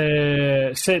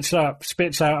 Sits up,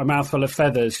 spits out a mouthful of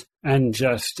feathers, and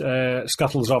just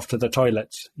scuttles off to the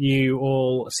toilets. You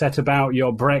all set about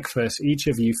your breakfast, each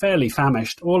of you fairly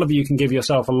famished. All of you can give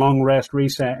yourself a long rest,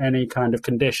 reset any kind of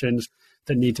conditions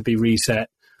that need to be reset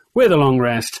with a long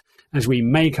rest, as we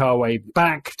make our way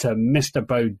back to Mr.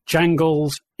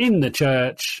 Bojangles in the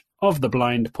Church of the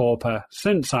Blind Pauper,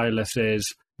 St.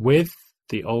 Silas's, with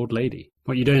the old lady.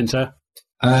 What are you doing, sir?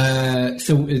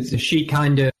 So she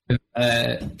kind of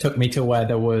took me to where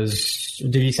there was.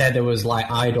 Did you say there was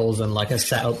like idols and like a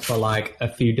setup for like a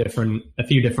few different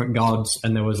gods,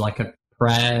 and there was like a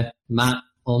prayer mat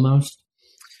almost?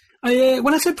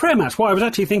 When I said prayer mats, what I was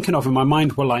actually thinking of in my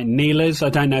mind were like kneelers. I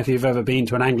don't know if you've ever been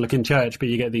to an Anglican church, but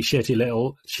you get these shitty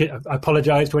little. I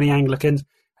apologise to any Anglicans.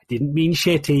 I didn't mean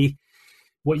shitty.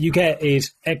 What you get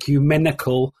is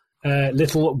ecumenical.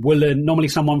 Little woolen, normally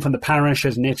someone from the parish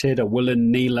has knitted a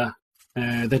woolen kneeler.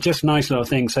 They're just nice little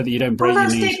things so that you don't break your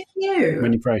knees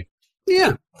when you pray.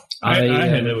 Yeah. I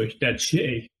heard it was dead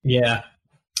shitty. Yeah.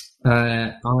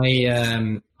 I'm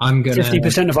gonna...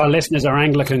 50% of our listeners are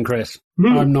Anglican, Chris.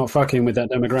 I'm not fucking with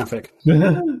that demographic.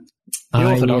 The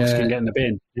Orthodox can get in the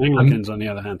bin. The Anglicans, on the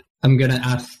other hand. I'm going to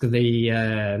ask the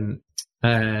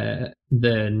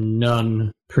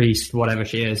nun, priest, whatever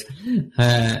she is.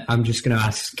 I'm just going to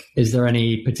ask: is there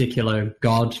any particular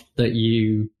god that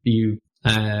you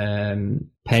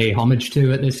pay homage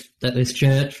to at this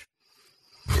church?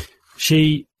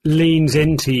 She leans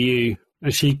into you.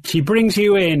 She brings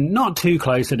you in, not too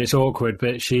close that it's awkward,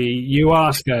 but you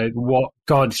ask her what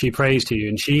god she prays to you,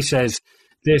 and she says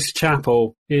this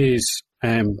chapel is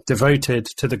devoted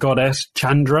to the goddess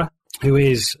Chandra, who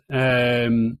is a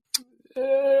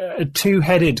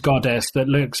two-headed goddess that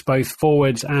looks both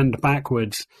forwards and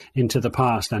backwards into the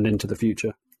past and into the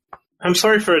future. I'm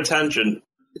sorry for a tangent.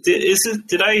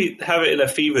 Did I have it in a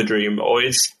fever dream, or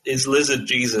is Lizard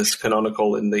Jesus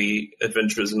canonical in the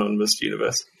Adventurers Anonymous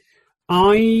universe?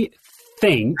 I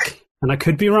think, and I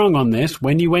could be wrong on this,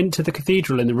 when you went to the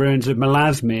cathedral in the ruins of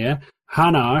Melasmere,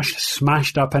 Hanash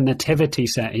smashed up a nativity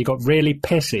set. He got really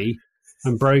pissy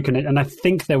and broken it, and I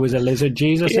think there was a Lizard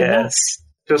Jesus in there. Yes.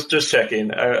 Just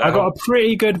checking. I got a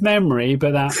pretty good memory,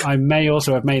 but that I may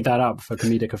also have made that up for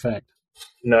comedic effect.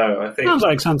 No, I think... Sounds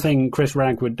like something Chris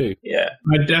Ragg would do. Yeah.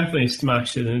 I definitely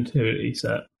smashed an nativity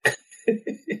set.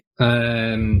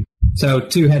 So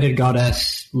two-headed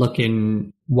goddess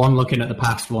one looking at the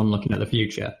past, one looking at the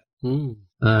future. Mm.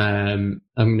 I'm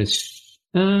gonna.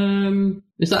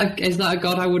 Is that a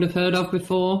god I would have heard of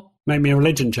before? Make me a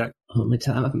religion check. Only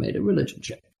time I've made a religion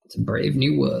check. It's a brave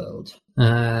new world.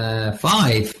 5.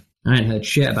 I ain't heard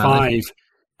shit about 5. it.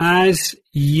 As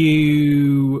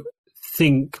you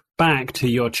think back to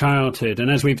your childhood, and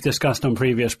as we've discussed on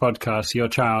previous podcasts, your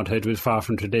childhood was far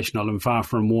from traditional and far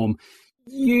from warm.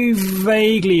 You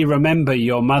vaguely remember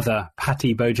your mother,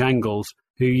 Patty Bojangles,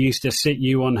 who used to sit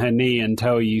you on her knee and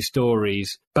tell you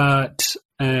stories. But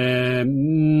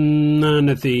none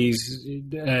of these,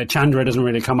 Chandra doesn't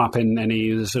really come up in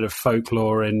any of the sort of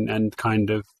folklore and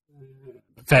kind of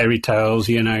fairy tales,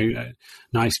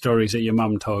 nice stories that your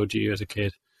mum told you as a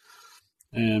kid.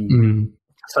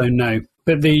 So no.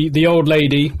 But the old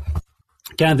lady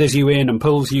gathers you in and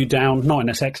pulls you down, not in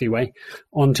a sexy way,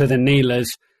 onto the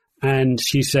kneelers. And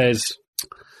she says,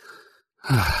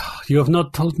 you have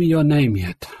not told me your name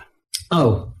yet.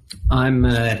 Oh, I'm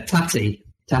Tatty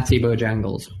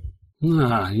Bojangles.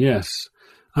 Ah, yes.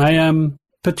 I am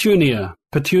Petunia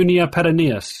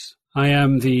Perennius. I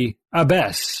am the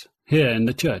abbess here in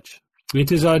the church.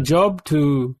 It is our job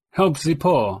to help the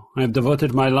poor. I have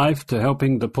devoted my life to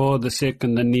helping the poor, the sick,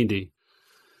 and the needy.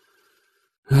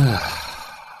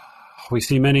 We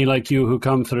see many like you who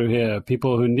come through here,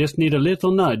 people who just need a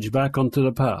little nudge back onto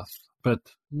the path. But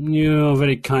you're a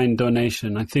very kind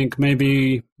donation. I think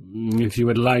maybe if you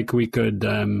would like, we could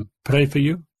pray for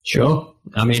you. Sure.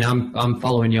 I mean, I'm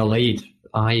following your lead.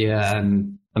 I've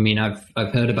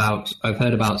heard about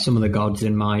some of the gods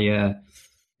in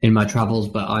my travels,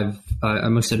 but I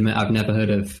must admit I've never heard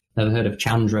of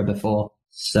Chandra before.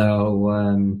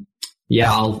 So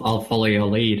I'll follow your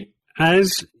lead.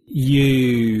 As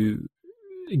you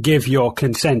give your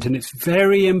consent, and it's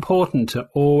very important to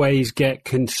always get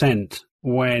consent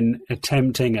when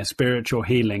attempting a spiritual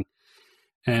healing,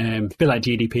 a bit like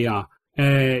GDPR.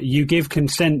 You give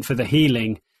consent for the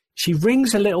healing. She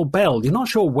rings a little bell. You're not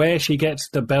sure where she gets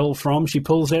the bell from. She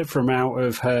pulls it from out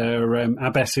of her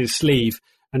abbess's sleeve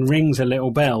and rings a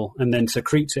little bell and then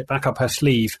secretes it back up her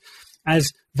sleeve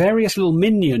as various little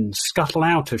minions scuttle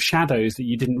out of shadows that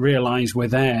you didn't realize were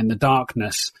there in the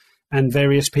darkness, and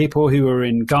various people who are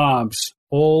in garbs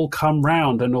all come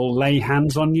round and all lay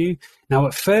hands on you. Now,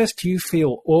 at first you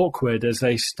feel awkward as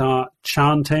they start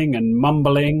chanting and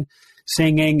mumbling,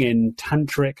 singing in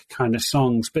tantric kind of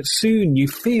songs, but soon you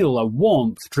feel a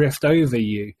warmth drift over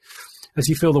you as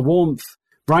you feel the warmth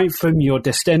right from your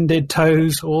distended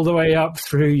toes all the way up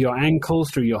through your ankles,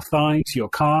 through your thighs, your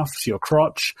calves, your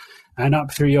crotch, and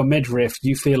up through your midriff.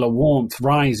 You feel a warmth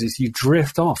rise as you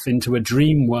drift off into a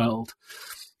dream world.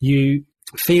 You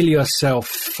feel yourself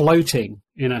floating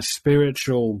in a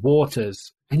spiritual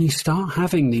waters, and you start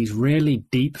having these really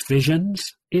deep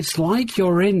visions. It's like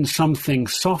you're in something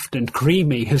soft and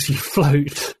creamy as you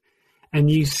float,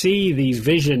 and you see these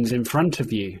visions in front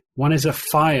of you. One is a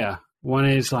fire. One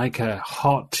is like a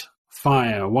hot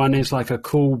fire. One is like a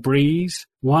cool breeze.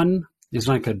 One is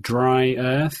like a dry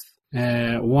earth.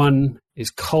 One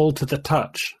is cold to the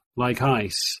touch, like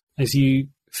ice. As you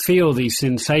feel these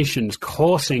sensations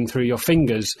coursing through your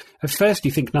fingers, at first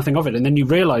you think nothing of it, and then you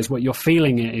realize what you're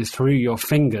feeling it is through your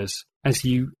fingers as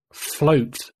you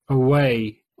float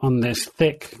away on this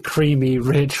thick, creamy,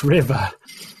 rich river.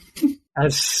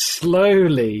 As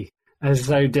slowly as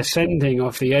though descending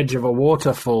off the edge of a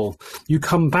waterfall, you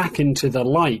come back into the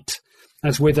light,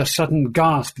 as with a sudden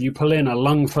gasp you pull in a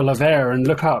lungful of air and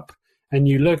look up, and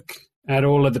you look at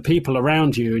all of the people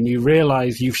around you and you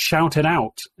realize you've shouted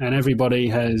out and everybody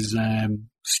has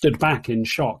stood back in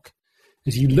shock.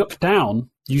 As you look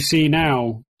down, you see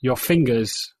now your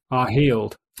fingers are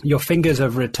healed. Your fingers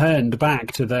have returned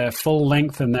back to their full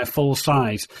length and their full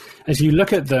size. As you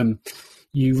look at them,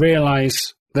 you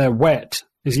realize they're wet.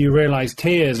 As you realize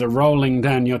tears are rolling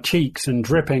down your cheeks and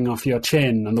dripping off your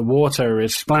chin, and the water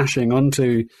is splashing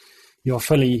onto your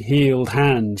fully healed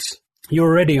hands. You're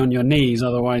already on your knees,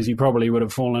 otherwise you probably would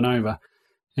have fallen over.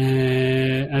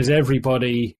 As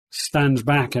everybody stands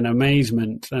back in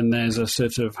amazement and there's a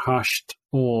sort of hushed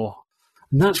awe.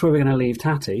 And that's where we're going to leave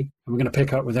Tatty, and we're going to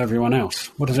pick up with everyone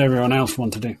else. What does everyone else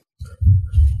want to do?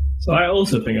 So I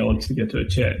also think I want to go to a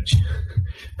church.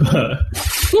 But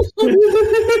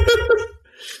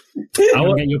I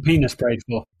will get your penis prayed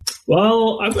for.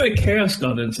 Well, I've got a chaos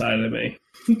god inside of me.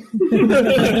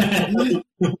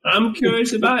 I'm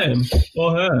curious about him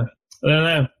or her. I don't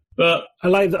know. But I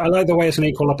like the way it's an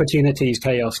equal opportunities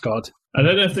chaos god. I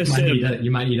don't know if this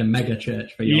You might need a mega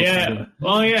church for your Yeah.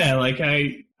 Well, yeah. Like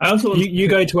I also want You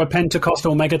go to a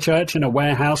Pentecostal megachurch in a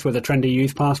warehouse with a trendy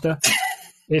youth pastor.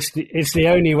 It's the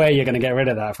only way you're going to get rid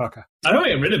of that fucker. I don't want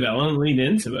to get rid of it. I want to lean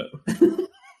into it.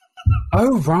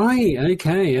 Oh, right.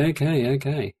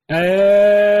 Okay.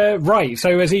 Right.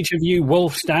 So as each of you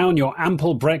wolfs down your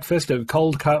ample breakfast of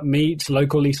cold cut meats,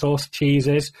 locally sourced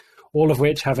cheeses, all of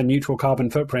which have a neutral carbon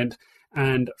footprint,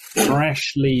 and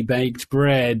freshly baked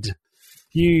bread,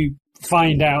 you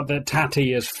find out that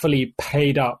Tatty is fully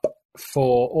paid up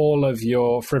for all of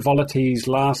your frivolities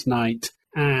last night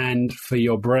and for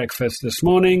your breakfast this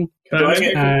morning. Can I make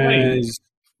a complaint?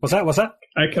 What's that?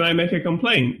 Can I make a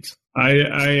complaint?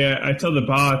 I told the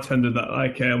bartender that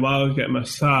while I was getting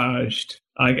massaged,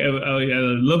 I had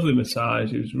a lovely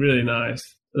massage. It was really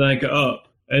nice. Then I got up,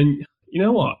 and you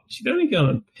know what? She'd only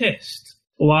gone pissed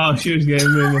while she was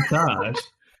getting me a massage.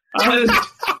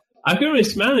 I couldn't really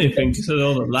smell anything because of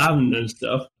all the lavender and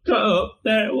stuff. Got up,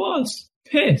 there it was,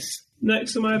 piss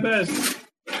next to my bed.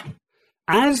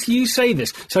 As you say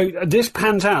this, so this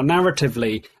pans out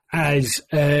narratively as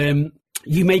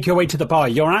you make your way to the bar.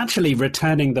 You're actually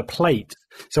returning the plate.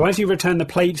 So as you return the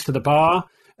plates to the bar,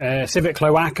 Civic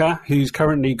Cloaca, who's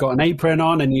currently got an apron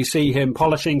on, and you see him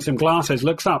polishing some glasses,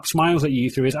 looks up, smiles at you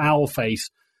through his owl face,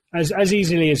 as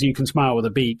easily as you can smile with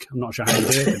a beak. I'm not sure how you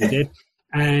do it, but he did.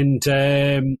 And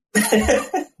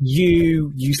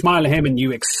you smile at him and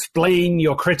you explain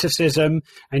your criticism,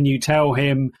 and you tell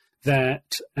him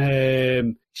that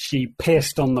she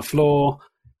pissed on the floor.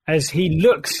 As he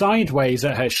looks sideways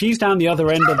at her, she's down the other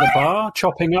end of the bar,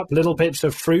 chopping up little bits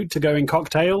of fruit to go in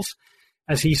cocktails.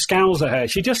 As he scowls at her,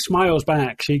 she just smiles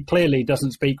back. She clearly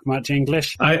doesn't speak much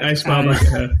English. I smile back at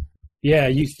her. Yeah,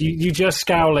 you just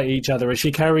scowl at each other as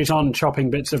she carries on chopping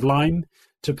bits of lime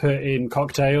to put in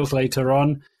cocktails later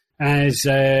on. As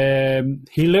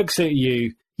he looks at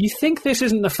you, you think this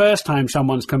isn't the first time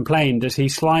someone's complained, as he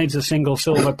slides a single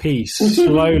silver piece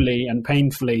slowly and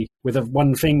painfully with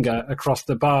one finger across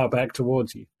the bar back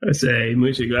towards you. I say,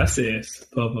 muchas gracias,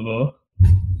 por favor.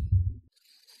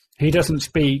 He doesn't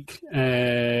speak.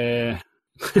 No,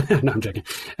 I'm joking.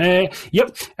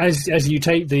 Yep. As you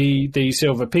take the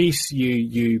silver piece,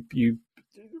 you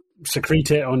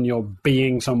secrete it on your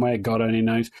being somewhere. God only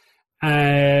knows.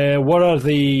 What are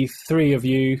the three of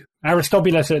you?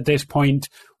 Aristobulus at this point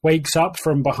wakes up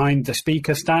from behind the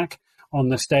speaker stack on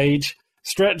the stage,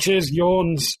 stretches,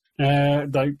 yawns,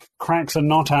 cracks a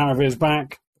knot out of his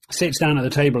back, sits down at the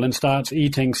table and starts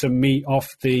eating some meat off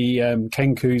the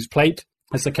Kenku's plate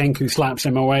as the Kenku slaps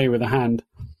him away with a hand.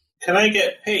 Can I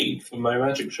get paid for my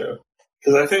magic show?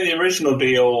 Because I think the original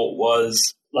deal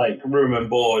was room and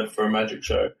board for a magic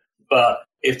show. But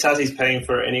if Tatty's paying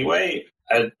for it anyway,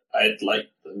 I'd like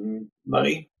the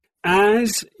money.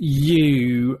 As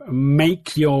you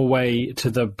make your way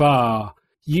to the bar,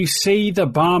 you see the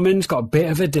barman's got a bit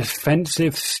of a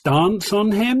defensive stance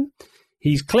on him.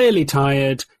 He's clearly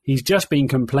tired. He's just been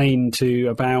complained to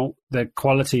about the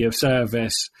quality of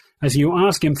service. As you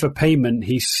ask him for payment,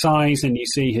 he sighs and you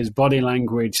see his body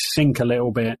language sink a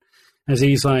little bit as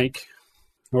he's like,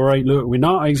 all right, look, we're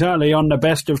not exactly on the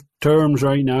best of terms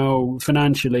right now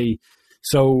financially,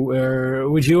 so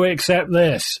would you accept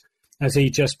this? As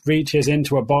he just reaches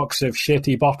into a box of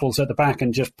shitty bottles at the back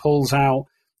and just pulls out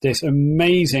this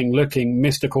amazing-looking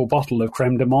mystical bottle of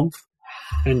creme de menthe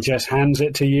and just hands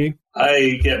it to you.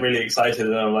 I get really excited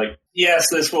and I'm like,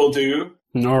 yes, this will do.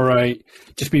 All right.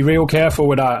 Just be real careful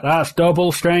with that. That's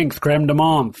double strength creme de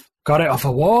menthe. Got it off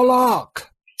a warlock.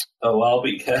 Oh, I'll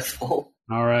be careful.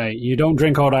 All right. You don't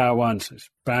drink all that at once. It's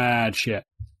bad shit.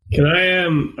 Can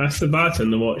I ask the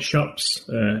bartender what shops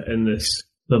in this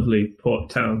lovely port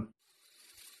town?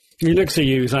 He looks at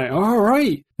you. He's like, all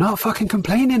right. Not fucking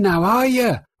complaining now, are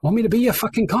you? Want me to be your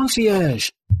fucking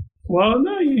concierge? Well,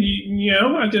 no, you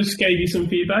know, I just gave you some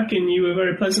feedback and you were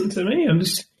very pleasant to me. I'm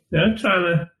just, trying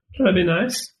to be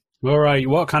nice. All right.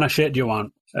 What kind of shit do you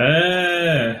want?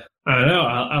 I don't know.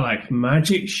 I like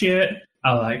magic shit.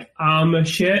 I like armor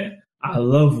shit. I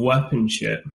love weapon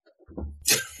shit.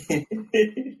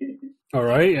 All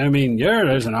right. I mean, yeah,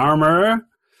 there's an armorer.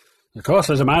 Of course,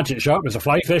 there's a magic shop. There's a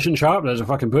fly fishing shop. There's a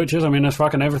fucking butcher's. I mean, there's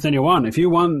fucking everything you want. If you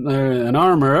want an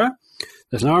armorer,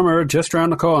 there's an armorer just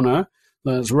around the corner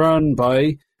that's run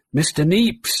by Mr.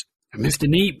 Neeps. And Mr.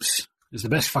 Neeps is the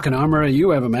best fucking armorer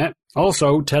you ever met.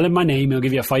 Also, tell him my name. He'll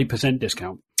give you a 5%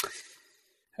 discount.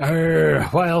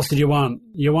 What else did you want?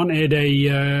 You wanted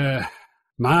a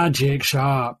magic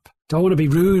shop. Don't want to be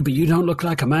rude, but you don't look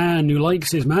like a man who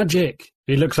likes his magic.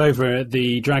 He looks over at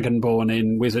the Dragonborn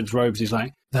in wizard's robes. He's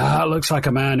like, that looks like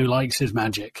a man who likes his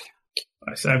magic.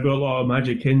 I said I've got a lot of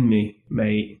magic in me,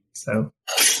 mate. So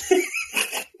it's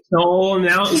not all on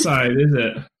the outside, is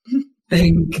it?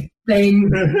 Think.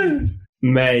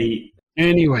 Mate.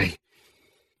 Anyway,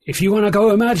 if you want to go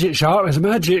to a magic shop, there's a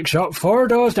magic shop 4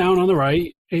 doors down on the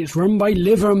right. It's run by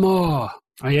Livermore.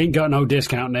 I ain't got no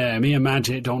discount there. Me and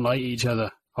magic don't like each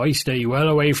other. I stay well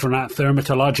away from that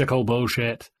thermatological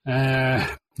bullshit.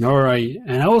 Alright.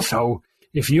 And also,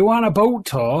 if you want a boat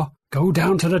tour, go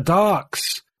down to the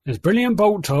docks. There's Brilliant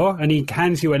Boat Tour, and he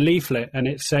hands you a leaflet, and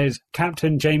it says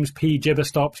Captain James P.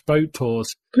 Gibberstop's Boat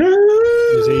Tours.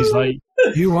 He's like,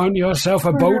 you want yourself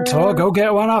a boat tour? Go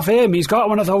get one off him. He's got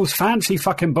one of those fancy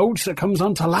fucking boats that comes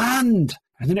onto land,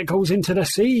 and then it goes into the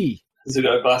sea. Has it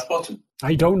got a glass bottom?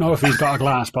 I don't know if he's got a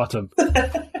glass bottom.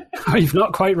 I've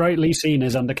not quite rightly seen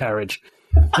his undercarriage.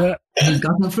 But He's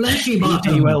got a fleshy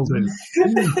bottom. he will do.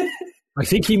 I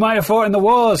think he might have fought in the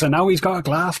wars, and now he's got a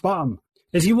glass bottom.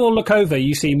 As you all look over,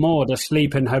 you see Maud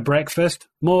asleep in her breakfast.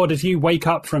 Maud, as you wake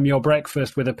up from your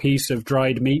breakfast with a piece of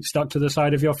dried meat stuck to the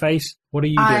side of your face, what are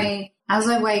you doing? As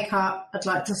I wake up, I'd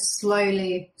like to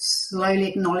slowly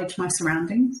acknowledge my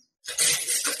surroundings.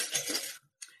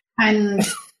 And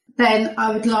then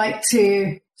I would like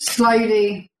to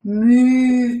slowly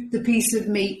move the piece of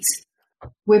meat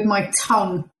with my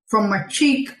tongue from my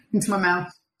cheek into my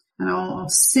mouth. And I'll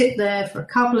sit there for a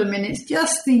couple of minutes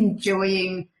just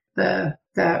enjoying the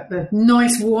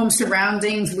nice warm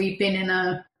surroundings. We've been in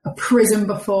a prison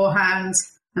beforehand,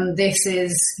 and this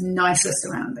is nicer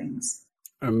surroundings.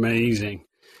 Amazing.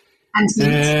 And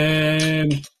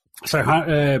so,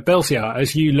 Belsiar,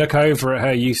 as you look over at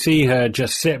her, you see her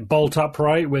just sit bolt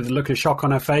upright with a look of shock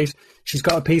on her face. She's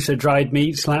got a piece of dried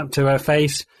meat slapped to her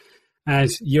face.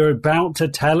 As you're about to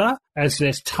tell her, as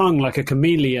this tongue like a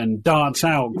chameleon darts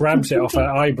out, grabs it off her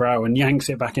eyebrow and yanks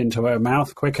it back into her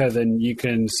mouth quicker than you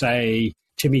can say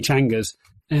chimichangas.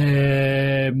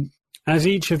 As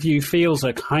each of you feels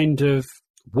a kind of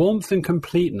warmth and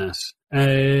completeness.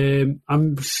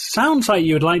 Sounds like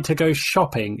you would like to go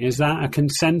shopping. Is that a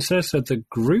consensus of the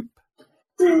group?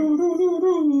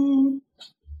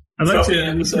 I'd like to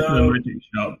go to the magic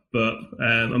shop, but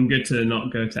I'm good to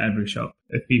not go to every shop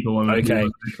if people want to do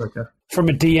it quicker. From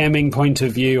a DMing point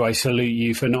of view, I salute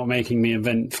you for not making me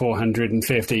invent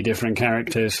 450 different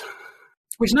characters,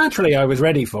 which naturally I was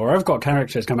ready for. I've got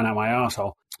characters coming out my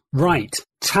arsehole. Right,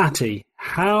 Tatty,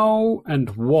 how and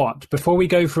what, before we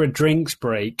go for a drinks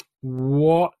break,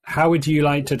 how would you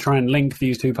like to try and link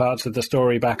these two parts of the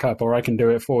story back up, or I can do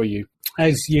it for you?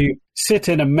 As you sit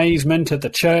in amazement at the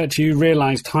church, you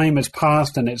realize time has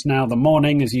passed and it's now the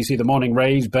morning, as you see the morning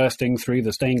rays bursting through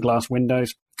the stained glass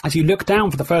windows. As you look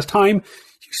down for the first time,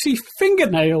 you see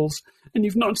fingernails, and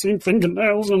you've not seen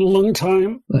fingernails in a long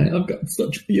time. I've got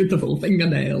such beautiful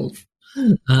fingernails.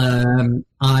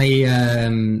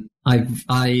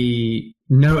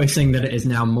 Noticing that it is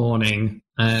now morning,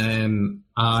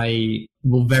 I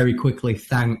will very quickly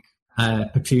thank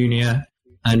Petunia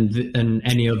and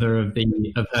any other of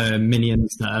her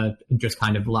minions that are just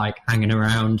kind of like hanging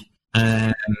around.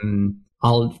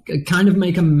 I'll kind of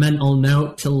make a mental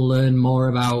note to learn more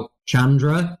about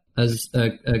Chandra as a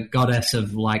goddess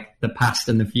of like the past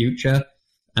and the future.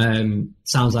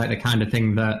 Sounds like the kind of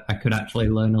thing that I could actually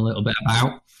learn a little bit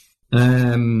about.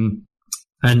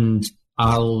 And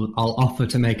I'll offer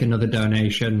to make another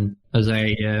donation as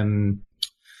a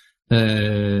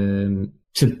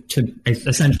to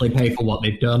essentially pay for what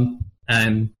they've done.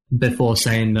 Before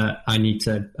saying that I need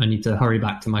to hurry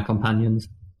back to my companions.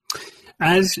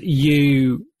 As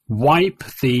you wipe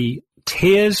the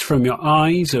tears from your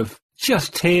eyes of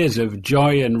just tears of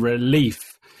joy and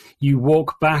relief, you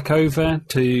walk back over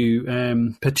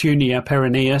to Petunia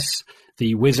Perineus,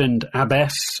 the wizened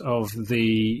abbess of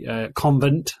the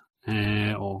convent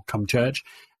or come church,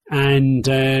 and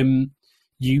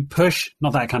you push,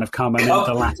 not that kind of come, I meant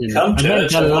the Latin. I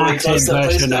meant the Latin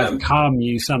version of come,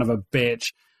 you son of a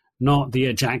bitch, not the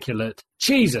ejaculate.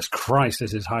 Jesus Christ,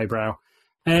 this is highbrow.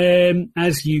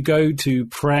 As you go to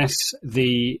press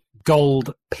the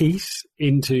gold piece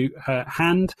into her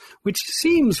hand, which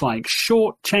seems like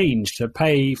short change to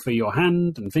pay for your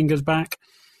hand and fingers back,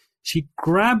 she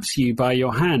grabs you by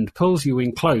your hand, pulls you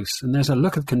in close, and there's a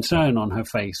look of concern on her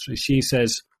face. She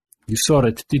says, "You saw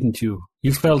it, didn't you?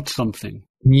 You felt something."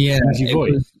 Yeah,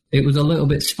 it was a little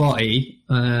bit spotty.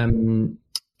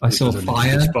 I saw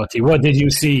fire. Spotty. What did you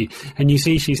see? And you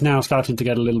see she's now starting to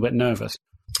get a little bit nervous.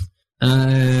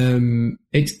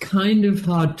 It's kind of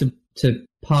hard to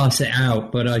parse it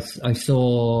out, but I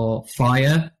saw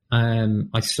fire.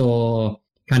 I saw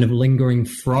kind of lingering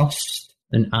frost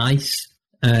and ice.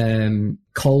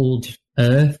 cold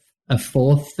earth, a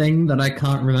fourth thing that I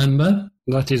can't remember.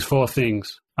 That is 4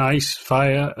 things: ice,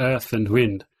 fire, earth, and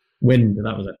wind. Wind,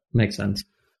 that was it. Makes sense.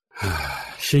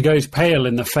 She goes pale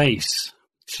in the face.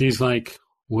 She's like,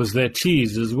 was there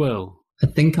cheese as well? I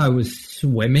think I was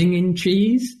swimming in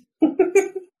cheese.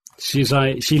 She's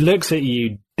like, she looks at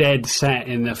you dead set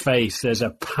in the face. There's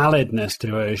a pallidness to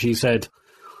her. She said,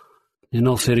 in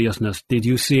all seriousness, did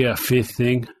you see a 5th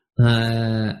thing?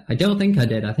 I don't think I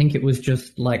did. I think it was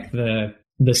just like the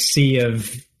sea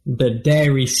of the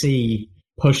Dairy Sea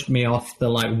pushed me off the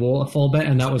like waterfall bit,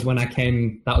 and that was when I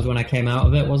came out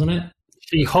of it, wasn't it?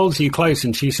 She holds you close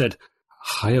and she said,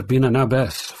 I have been an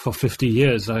abbess for 50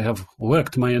 years. I have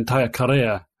worked my entire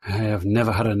career. I have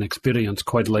never had an experience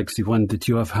quite like the one that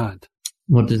you have had.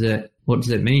 What does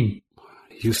it mean?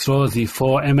 You saw the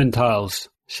 4 Emmentails.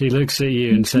 She looks at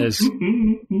you and says,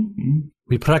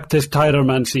 we practice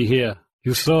tyromancy here.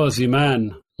 You saw the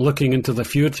man looking into the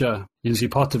future in the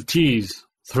pot of cheese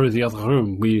through the other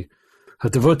room. We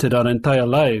have devoted our entire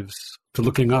lives to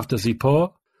looking after the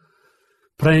poor,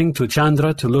 praying to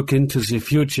Chandra to look into the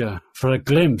future for a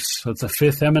glimpse of the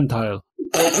 5th Emmentile.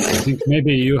 I think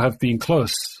maybe you have been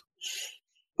close.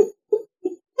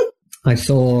 I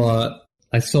saw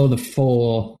the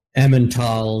 4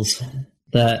 Emmentiles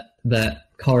that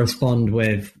correspond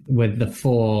with the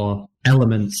 4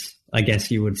 elements, I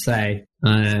guess you would say.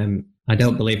 I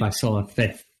don't believe I saw a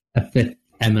fifth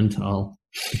Emmental.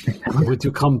 Would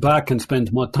you come back and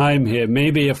spend more time here?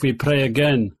 Maybe if we pray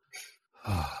again.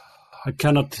 I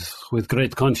cannot, with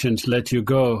great conscience, let you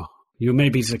go. You may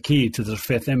be the key to the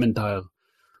 5th Emmentile.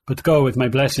 But go with my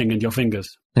blessing and your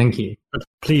fingers. Thank you. But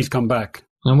please come back.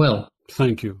 I will.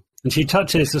 Thank you. And she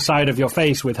touches the side of your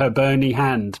face with her bony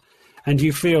hand, and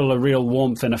you feel a real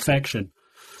warmth and affection.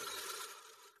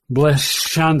 Bless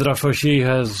Chandra, for she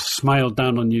has smiled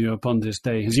down on you upon this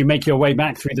day. As you make your way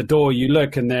back through the door, you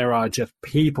look and there are just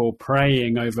people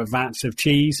praying over vats of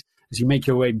cheese. As you make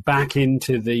your way back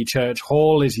into the church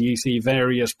hall, as you see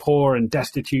various poor and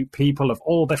destitute people of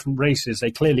all different races,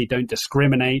 they clearly don't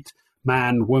discriminate.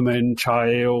 Man, woman,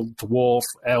 child, dwarf,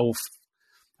 elf,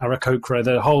 Aarakocra,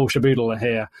 the whole shaboodle are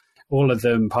here, all of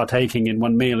them partaking in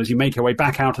one meal. As you make your way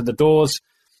back out of the doors,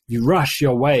 you rush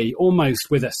your way almost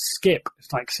with a skip.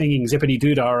 It's like singing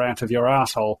Zippity-Doo-Dah out of your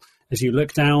arsehole. As you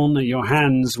look down at your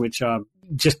hands, which are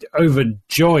just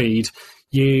overjoyed,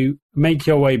 you make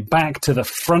your way back to the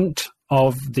front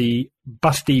of the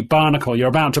busty barnacle. You're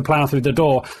about to plough through the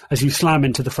door as you slam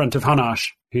into the front of Hanash,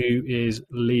 who is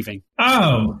leaving.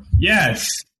 Oh, yes.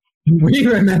 We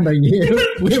remember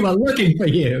you. We were looking for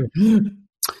you.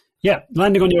 Yeah,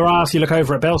 landing on your ass, you look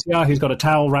over at Belsiar, who's got a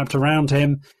towel wrapped around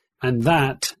him, and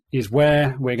that is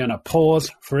where we're going to pause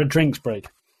for a drinks break.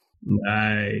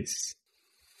 Nice.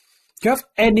 Do you have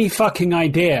any fucking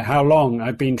idea how long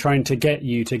I've been trying to get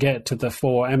you to get to the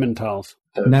 4 Emmentals?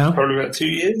 No? Probably about 2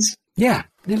 years. Yeah,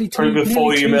 nearly 2 Probably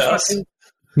before you met us.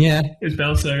 Yeah. Is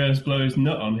Belsiar going to blow his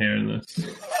nut on hearing this?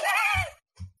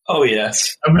 Oh,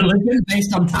 yes. A religion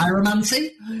based on tyromancy?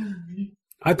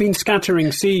 I've been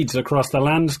scattering seeds across the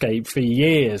landscape for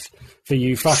years for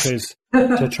you fuckers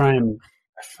to try and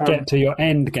get to your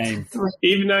end game.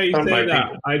 Even though you Oh, say my that,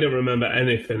 God. I don't remember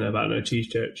anything about No Cheese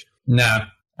Church. No.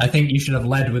 I think you should have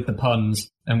led with the puns,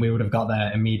 and we would have got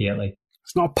there immediately.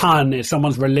 It's not a pun, it's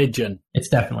someone's religion. It's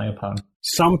definitely a pun.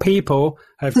 Some people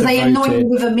have So they anoint devoted... you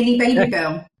with a mini baby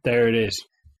girl. There it is.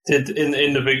 Did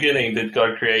in the beginning, did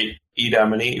God create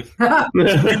Adam and Eve? That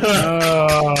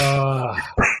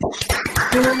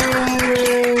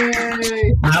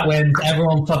wins.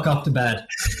 Everyone fuck off to bed.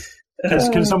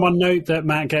 Can someone note that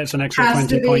Matt gets an extra Has 20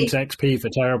 to be- points XP for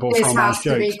terrible This from has us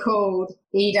to be jokes? called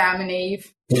Edam and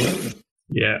Eve.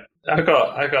 Yeah. I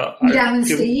got. Edam and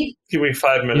give, Steve. give me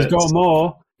 5 minutes. He's got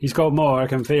more. He's got more. I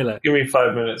can feel it. Give me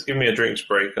 5 minutes. Give me a drinks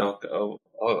break. I'll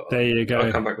There you go.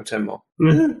 I'll come back with 10 more.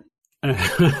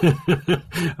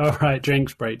 All right,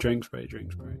 drinks break, drinks break,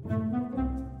 drinks break.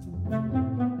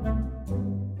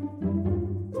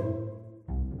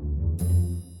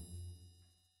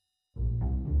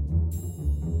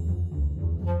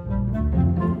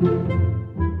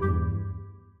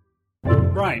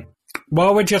 Right.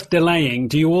 While we're just delaying,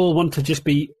 do you all want to just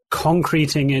be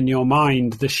concreting in your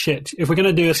mind the shit? If we're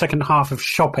going to do a second half of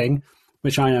shopping,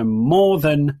 which I am more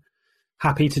than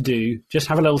happy to do, just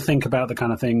have a little think about the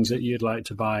kind of things that you'd like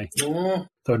to buy. Mm,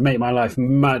 That would make my life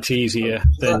much easier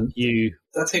than you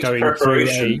that takes going through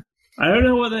preparation. I don't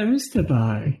know what there is to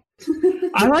buy.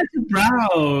 I like to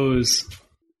browse.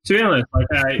 To be honest, like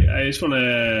I just want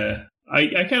to.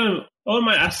 I kind of. I don't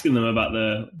mind asking them about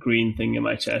the green thing in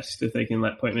my chest if they can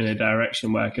like point me in a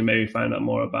direction where I can maybe find out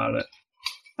more about it.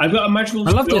 I've got a magical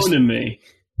I love this. stone in me.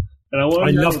 And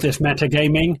I love this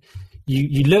metagaming.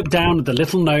 You look down at the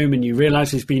little gnome and you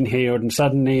realise he's been healed, and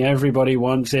suddenly everybody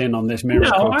wants in on this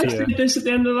miracle. No, I said this at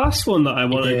the end of the last one that I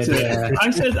wanted to. Yeah.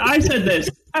 I said this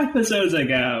episodes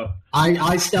ago.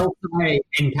 I stealth away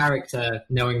in character,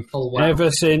 knowing full well.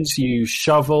 Ever since you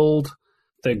shoveled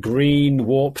the green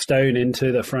warp stone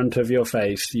into the front of your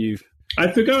face,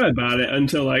 I forgot about it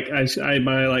until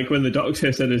when the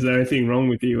doctor said, "Is there anything wrong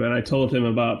with you?" And I told him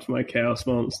about my chaos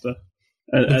monster.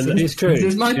 And it's true. This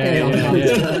is my chaos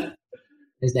monster. Yeah.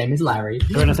 His name is Larry. Is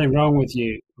there anything wrong with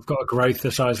you? I've got a growth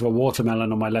the size of a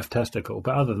watermelon on my left testicle,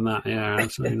 but other than that, yeah,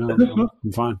 absolutely not.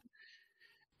 I'm fine.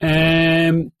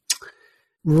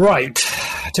 Right.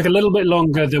 Took a little bit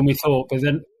longer than we thought, but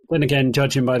then again,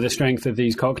 judging by the strength of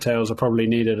these cocktails, I probably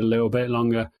needed a little bit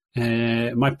longer.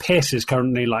 My piss is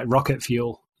currently like rocket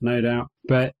fuel, no doubt,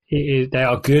 but they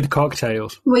are good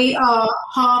cocktails. We are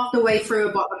half the way through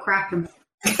a bottle of Kraken.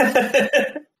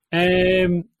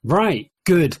 Right,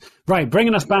 good. Right,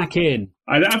 bringing us back in.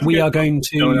 We are going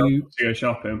to go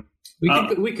shopping.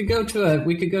 We could go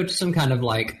to some kind of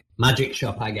like magic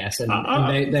shop, I guess, and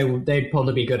they'd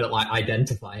probably be good at like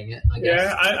identifying it. I guess.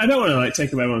 Yeah, I don't want to like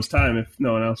take up everyone's time if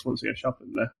no one else wants to go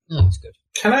shopping there. Oh, that's good.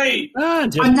 Can I? I'm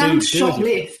down to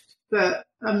shoplift, but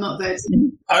I'm not there.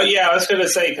 Oh yeah, I was going to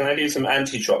say, can I do some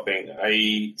anti-shopping,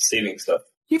 i.e. stealing stuff?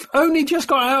 You've only just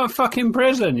got out of fucking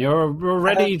prison. You're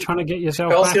already trying to get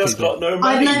yourself back Belciar's again. got no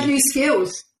money. I've learned new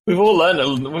skills. We've all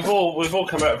learned. We've all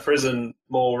come out of prison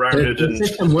more rounded. The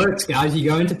system works, guys. You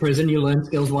go into prison, you learn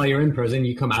skills while you're in prison.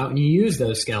 You come out and you use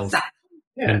those skills.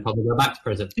 And probably go back to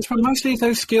prison. It's when mostly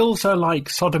those skills are like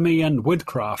sodomy and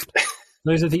woodcraft.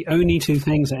 Those are the only two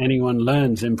things that anyone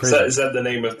learns in prison. Is that the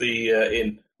name of the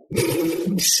inn?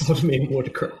 Sodomy and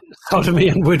woodcraft. Sodomy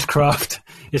and woodcraft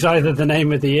is either the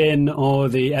name of the inn or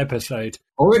the episode.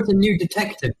 Or it's a new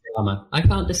detective drama. I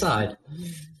can't decide.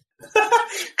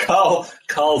 Carl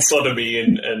Sodomy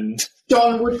and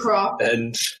John Woodcraft.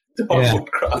 And Don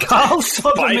Woodcraft. Carl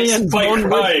Sodomy and Don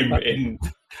crime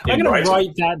Woodcraft. I'm going to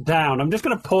write that down. I'm just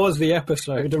going to pause the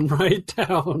episode and write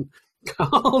down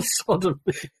Carl Sodomy.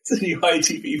 It's a new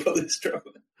ITV police drama.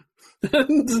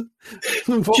 And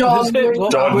John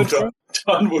Woodcraft.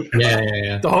 Don Woodcraft.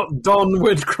 Yeah. Don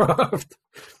Woodcraft.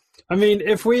 I mean,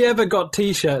 if we ever got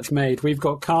T-shirts made, we've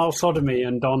got Carl Sodomy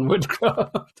and Don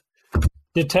Woodcraft.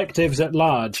 Detectives at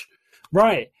large.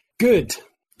 Right, good.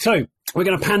 So, we're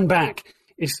going to pan back.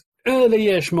 It's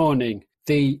early-ish morning.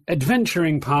 The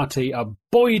adventuring party are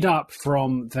buoyed up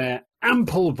from their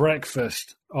ample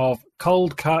breakfast of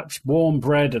cold cuts, warm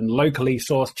bread, and locally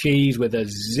sourced cheese with a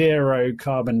zero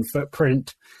carbon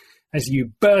footprint. As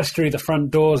you burst through the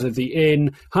front doors of the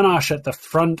inn, Hanash at the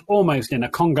front, almost in a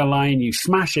conga line, you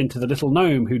smash into the little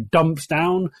gnome who dumps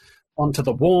down onto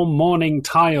the warm morning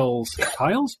cobbles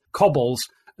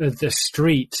of the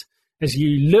street. As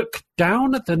you look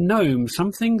down at the gnome,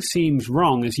 something seems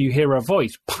wrong as you hear a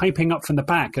voice piping up from the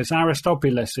back as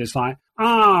Aristobulus is like,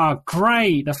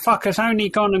 great, the fucker's only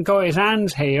gone and got his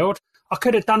hands healed. I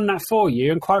could have done that for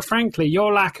you, and quite frankly,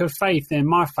 your lack of faith in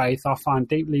my faith I find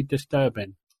deeply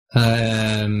disturbing.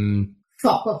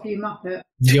 Fuck off, you muppet.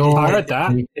 I heard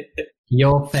that.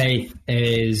 Your faith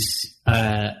is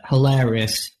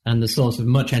hilarious and the source of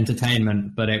much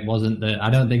entertainment, but it wasn't I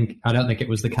don't think it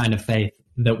was the kind of faith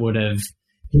that would have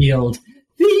healed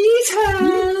these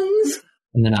hands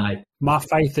in the night. My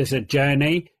faith is a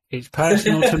journey. It's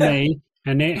personal to me,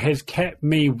 and it has kept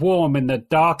me warm in the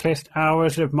darkest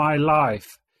hours of my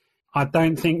life. I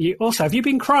don't think you... Also, have you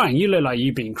been crying? You look like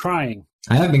you've been crying.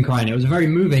 I have been crying. It was a very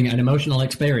moving and emotional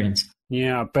experience.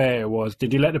 Yeah, I bet it was.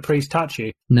 Did you let the priest touch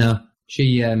you? No.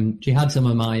 She had some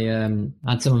of my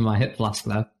hip flask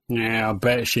though. Yeah, I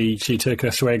bet she took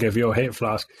a swig of your hip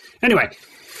flask. Anyway,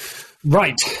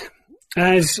 right.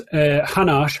 As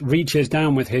Hanash reaches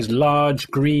down with his large,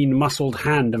 green, muscled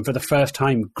hand and for the first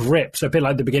time grips, a bit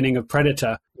like the beginning of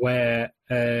Predator, where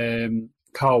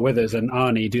Carl Withers and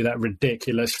Arnie do that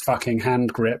ridiculous fucking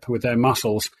hand grip with their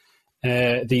muscles,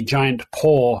 the giant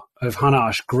paw of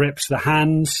Hanash grips the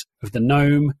hands of the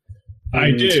gnome.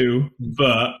 I do,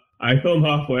 but I film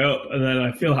halfway up and then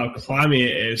I feel how clammy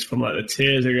it is from like the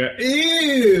tears. I go,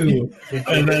 ew!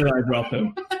 And then I drop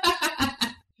him.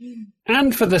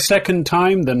 And for the second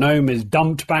time, the gnome is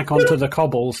dumped back onto the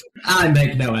cobbles. I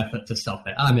make no effort to stop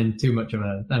it. I'm in too much of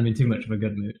a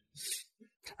good mood.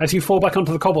 As you fall back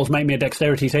onto the cobbles, make me a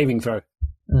dexterity saving throw.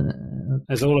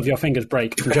 As all of your fingers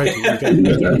break. I'm joking. I'm joking.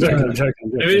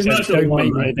 It is not Don't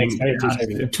make me a dexterity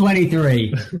saving throw.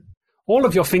 23. All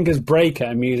of your fingers break at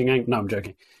amusing angle. No, I'm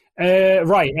joking.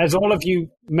 Right, as all of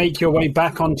you make your way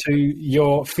back onto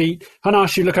your feet,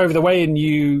 Hanash, you look over the way and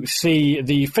you see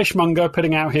the fishmonger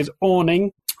putting out his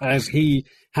awning as he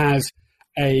has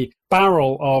a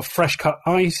barrel of fresh-cut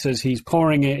ice as he's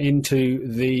pouring it into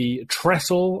the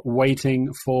trestle,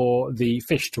 waiting for the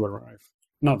fish to arrive.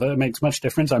 Not that it makes much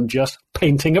difference, I'm just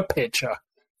painting a picture.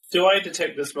 Do I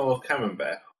detect the smell of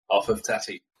camembert off of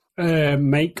Tatty?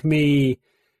 Make me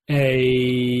a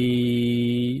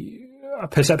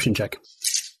perception check.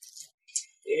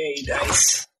 Yay,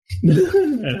 dice.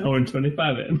 An hour and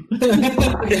 25 in.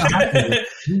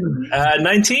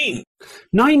 19.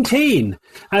 19.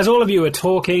 As all of you are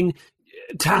talking,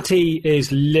 Tatty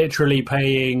is literally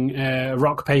playing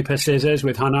rock, paper, scissors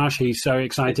with Hanash. He's so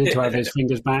excited to have his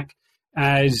fingers back.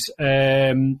 As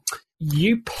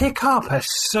you pick up a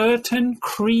certain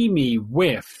creamy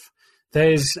whiff.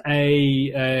 There's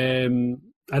a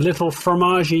little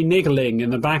fromage-y niggling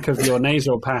in the back of your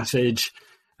nasal passage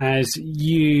as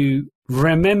you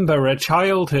remember a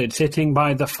childhood sitting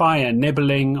by the fire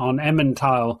nibbling on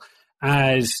Emmental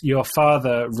as your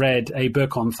father read a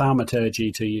book on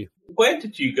thaumaturgy to you. Where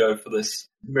did you go for this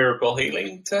miracle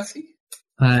healing, Tatty?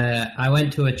 I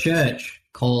went to a church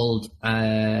called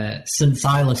St.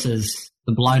 Silas's,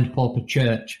 the Blind Pauper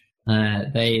Church.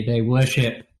 They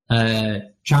worship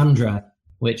Chandra,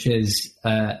 which is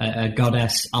a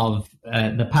goddess of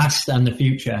the past and the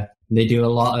future. They do a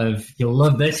lot of, you'll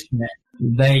love this.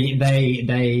 They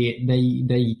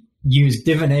use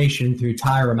divination through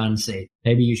tyromancy.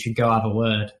 Maybe you should go have a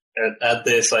word. At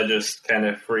this, I just kind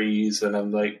of freeze, and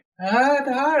I'm like,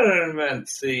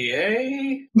 tyromancy,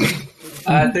 eh?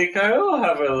 I think I will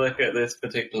have a look at this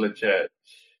particular church.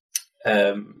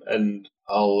 And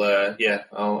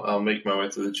I'll make my way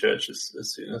to the church as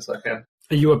soon as I can.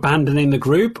 Are you abandoning the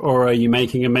group, or are you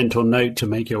making a mental note to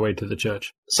make your way to the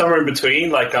church? Somewhere in between,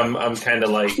 like I'm kind of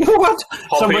like what?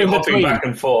 hopping back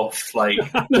and forth. Like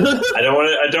I don't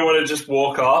want to just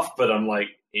walk off, but I'm like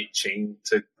itching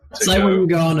to it's like when you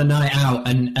go on a night out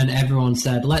and everyone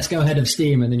said, let's go Head of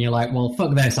Steam, and then you're like, well,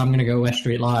 fuck this, I'm going to go West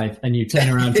Street Live, and you turn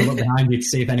around to look behind you to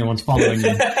see if anyone's following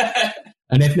you.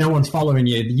 And if no one's following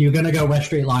you, you're going to go West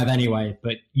Street Live anyway,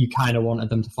 but you kind of wanted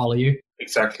them to follow you.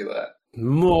 Exactly that.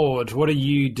 Maud, what are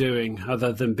you doing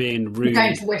other than being rude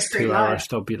to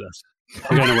Aristobulus?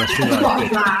 We're going to West Street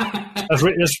Live. That's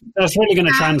really going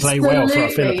to translate well for our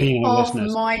Filipino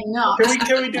listeners.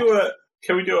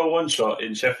 Can we do a one shot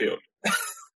in Sheffield?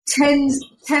 10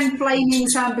 flaming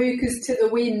sambucas to the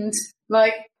wind,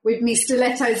 like with me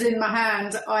stilettos in my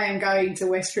hand. I am going to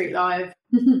West Street Live.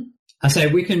 I say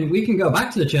we can go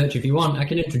back to the church if you want. I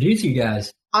can introduce you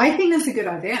guys. I think that's a good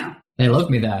idea. They love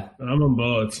me there. I'm on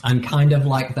board. I'm kind of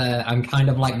like their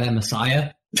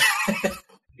messiah.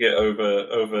 Get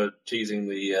over cheesing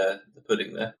the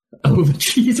pudding there. Over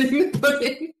cheesing the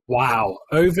pudding. Wow,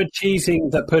 over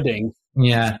cheesing the pudding.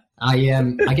 Yeah, I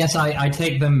guess I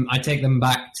take them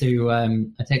back to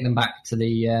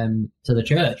the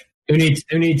church. Who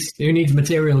needs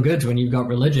material goods when you've got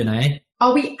religion, eh?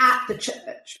 Are we at the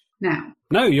church now?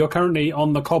 No, you're currently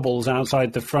on the cobbles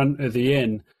outside the front of the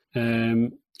inn.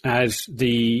 As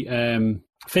the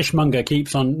fishmonger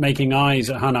keeps on making eyes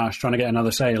at Hanash, trying to get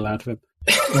another sale out of him.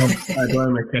 I blow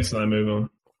him a kiss and I move on.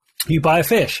 You buy a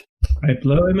fish? I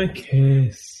blow him a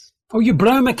kiss. Oh, you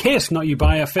blow him a kiss, not you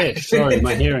buy a fish. Sorry,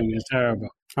 my hearing is terrible.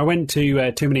 I went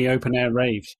to too many open-air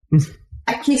raves.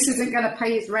 A kiss isn't going to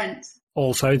pay his rent.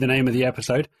 Also the name of the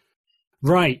episode.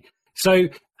 Right, so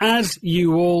as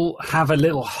you all have a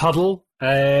little huddle,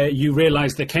 you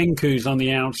realise the Kenku's on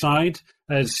the outside.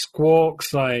 As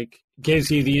Squawks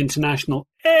gives you the international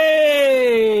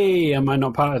 "Hey, am I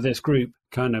not part of this group?"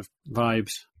 kind of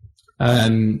vibes.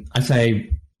 I say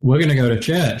we're going to go to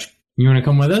church. You want to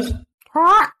come with us?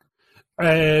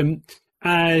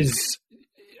 As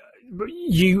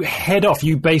you head off,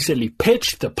 you basically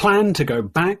pitched the plan to go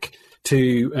back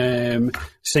to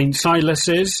St.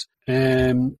 Silas's.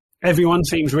 Everyone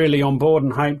seems really on board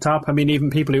and hyped up. I mean, even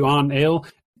people who aren't ill.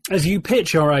 As you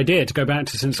pitch your idea to go back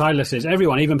to St. Silas's,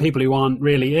 everyone, even people who aren't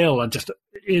really ill, are just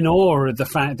in awe of the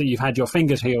fact that you've had your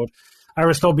fingers healed.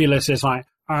 Aristobulus is like,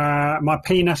 my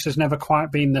penis has never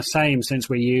quite been the same since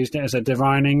we used it as a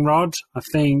divining rod. I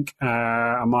think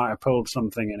I might have pulled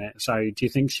something in it. So do you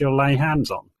think she'll lay hands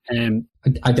on?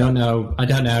 I don't know.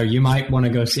 You might want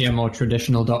to go see a more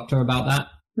traditional doctor about that.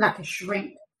 Like a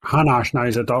shrink. Hanash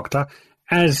knows a doctor.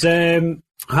 As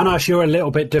Hanash, you're a little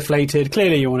bit deflated.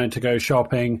 Clearly you wanted to go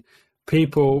shopping.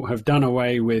 People have done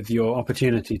away with your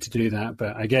opportunity to do that,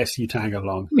 but I guess you tag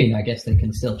along. I mean, I guess they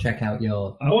can still check out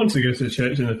your... I wanted to go to the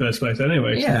church in the first place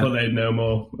anyway, so I thought they'd know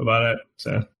more about it.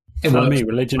 So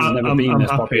religion has never been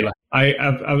this popular.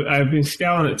 I've been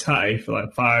scowling at Tatty for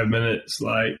like 5 minutes.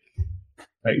 Like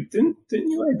didn't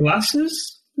you wear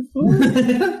glasses before?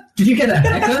 Did you get a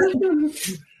haircut?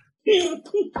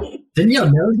 Didn't your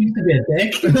nose used to be a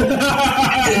dick?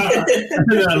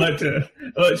 I looked at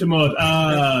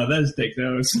Maud. There's Dick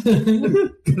Nose.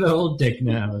 Good old Dick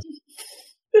Nose.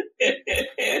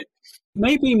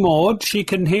 Maybe, Maud, she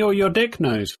can heal your dick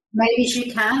nose. Maybe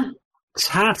she can.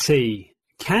 Tatty,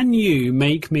 can you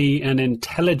make me an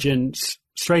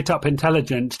straight up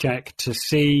intelligence check to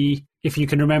see if you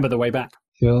can remember the way back?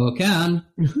 Sure can.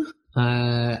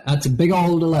 That's a big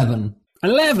old 11.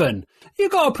 11. You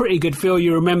got a pretty good feel.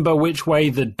 You remember which way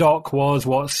the dock was,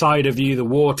 what side of you the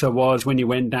water was when you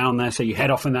went down there, so you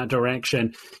head off in that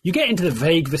direction. You get into the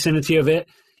vague vicinity of it.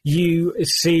 You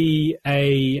see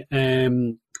a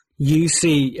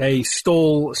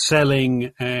stall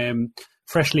selling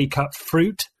freshly cut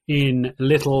fruit in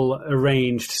little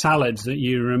arranged salads that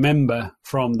you remember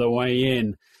from the way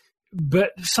in.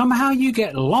 But somehow you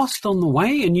get lost on the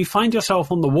way and you find yourself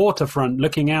on the waterfront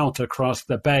looking out across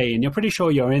the bay, and you're pretty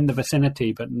sure you're in the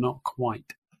vicinity, but not quite.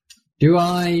 Do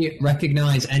I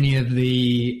recognize any of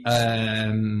the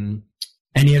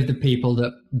people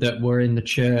that were in the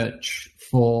church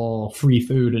for free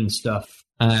food and stuff?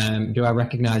 Do I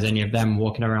recognize any of them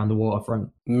walking around the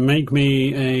waterfront? Make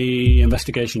me a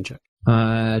investigation check.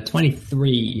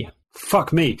 23.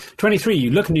 Fuck me. 23,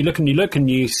 you look and you look and you look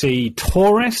and you see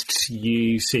tourists,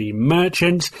 you see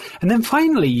merchants, and then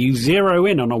finally you zero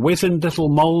in on a wizened little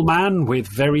mole man with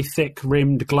very thick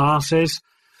rimmed glasses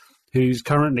who's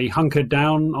currently hunkered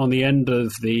down on the end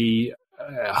of the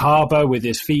harbour with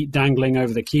his feet dangling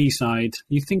over the quayside.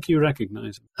 You think you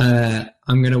recognise him?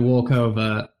 I'm going to walk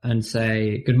over and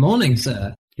say, "Good morning,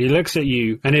 sir." He looks at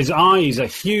you, and his eyes are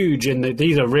huge.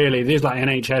 These like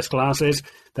NHS glasses.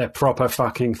 They're proper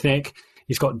fucking thick.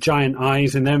 He's got giant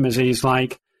eyes in them as he's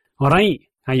like, "All right,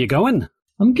 how you going?"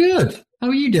 "I'm good. How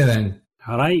are you doing?"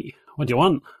 "All right. What do you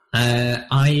want?"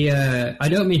 I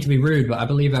don't mean to be rude, but I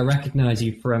believe I recognise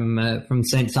you from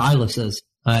St. Silas's.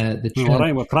 The church. All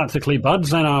right, we're practically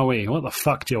buds then, are we? What the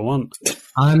fuck do you want?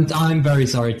 I'm very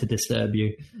sorry to disturb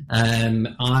you.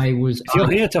 If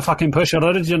you're here to fucking push a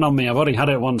religion on me, I've already had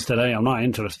it once today. I'm not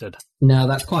interested. No,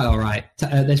 that's quite all right.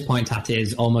 At this point, Tatty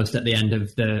is almost at the end of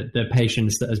the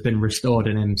patience that has been restored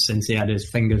in him since he had his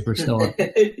fingers restored.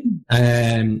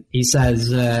 He says,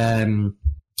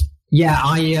 "Yeah,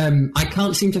 I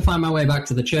can't seem to find my way back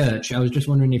to the church. I was just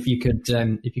wondering if you could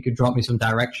drop me some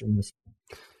directions."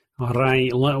 All right,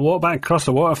 walk back across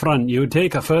the waterfront. You would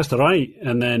take a first right,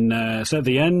 and then it's at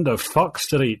the end of Fox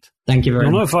Street. Thank you very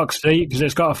much. I know Fox Street because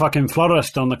it's got a fucking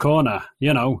florist on the corner.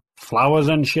 You know, flowers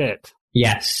and shit.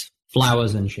 Yes,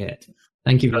 flowers and shit.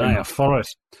 Thank you very much. A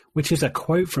forest, which is a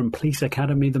quote from Police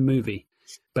Academy, the movie.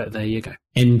 But there you go.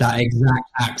 In that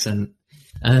exact accent.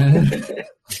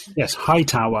 Yes,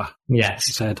 Hightower. Yes.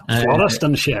 He said, florist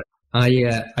and shit. I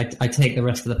take the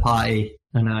rest of the party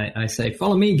and I say,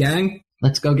 "Follow me, gang.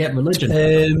 Let's go get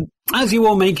religion." As you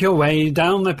all make your way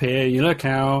down the pier, you look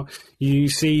out, you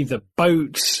see the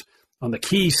boats on the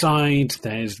quayside.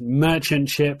 There's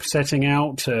merchant ships setting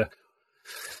out to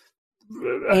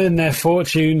earn their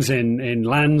fortunes in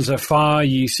lands afar.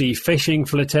 You see fishing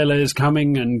flotillas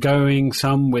coming and going,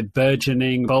 some with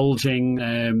burgeoning, bulging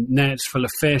nets full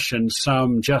of fish and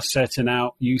some just setting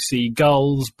out. You see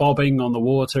gulls bobbing on the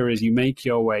water as you make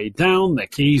your way down the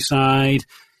quayside.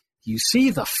 You see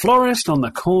the florist on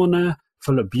the corner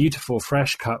full of beautiful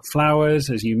fresh-cut flowers.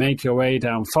 As you make your way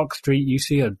down Fox Street, you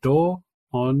see a door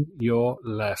on your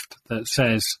left that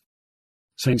says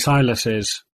St.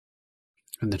 Silas's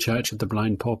and the Church of the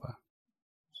Blind Pauper.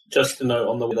 Just a note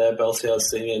on the way there, Belsiar's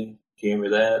singing, "Hear me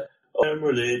there, I'm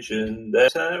religion,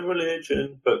 there's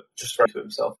religion," but just right to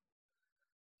himself.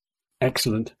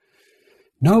 Excellent.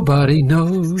 Nobody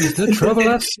knows the trouble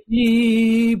at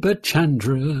sea but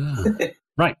Chandra.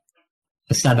 Right.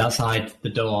 I stand outside the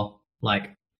door,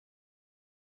 like,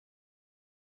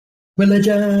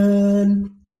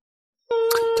 "Religion."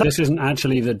 This isn't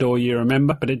actually the door you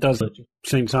remember, but it does.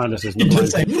 St. Silas isn't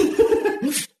blind.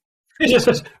 It just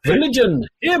says, "Religion,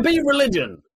 here be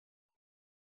religion."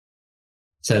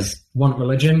 It says, "Want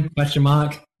religion? Question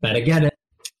mark. Better get it."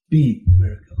 Be the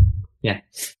miracle. Yeah.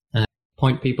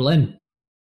 Point people in.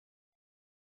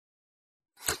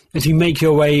 As you make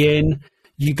your way in,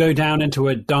 you go down into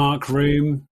a dark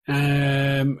room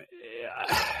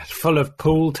full of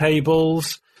pool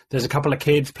tables. There's a couple of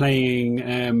kids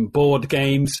playing board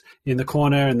games in the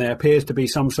corner, and there appears to be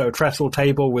some sort of trestle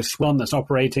table with Swan that's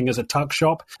operating as a tuck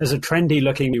shop. There's a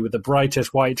trendy-looking with the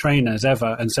brightest white trainers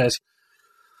ever and says,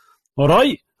 "All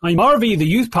right, I'm Harvey, the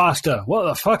youth pastor. What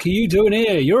the fuck are you doing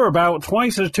here? You're about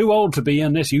twice as too old to be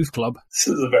in this youth club. This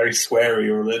is a very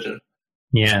sweary religion.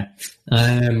 Yeah.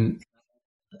 I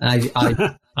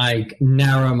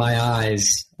narrow my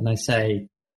eyes and I say,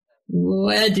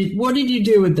 what did you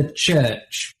do with the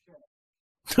church?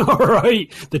 All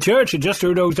right, the church is just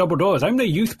through those double doors. I'm the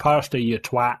youth pastor, you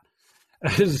twat.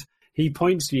 As he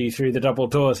points to you through the double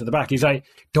doors at the back, he's like,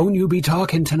 don't you be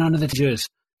talking to none of the teachers.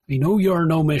 I know you're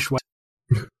no Mish.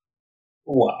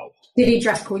 Wow. Did he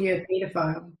just call you a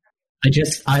paedophile?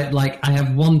 I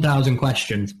have 1,000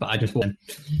 questions, but I just want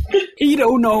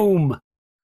Edo gnome.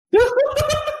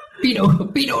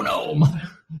 Pedo gnome.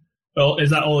 Well, is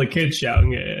that all the kids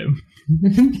shouting at him?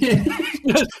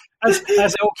 As a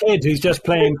little kid who's just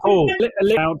playing pool,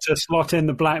 out to slot in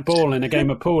the black ball in a game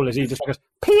of pool as he just goes,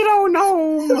 Pedo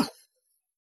gnome.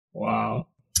 Wow.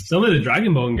 It's only the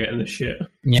Dragonborn getting the shit.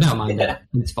 Yeah, don't mind it.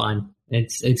 It's fine.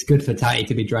 It's good for Tatty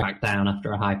to be dragged down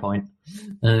after a high point.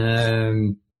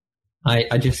 I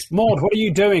just... Maud, what are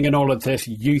you doing in all of this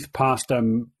youth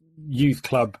pastor youth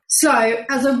club? So,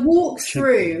 as I walk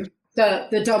through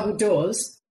the double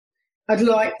doors, I'd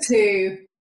like to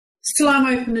slam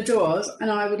open the doors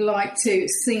and I would like to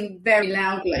sing very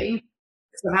loudly,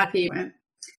 because I've had hearing.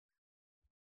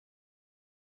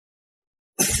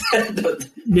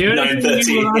 The only thing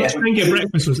you were drink at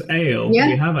breakfast was ale. Yeah.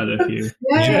 We have had a few.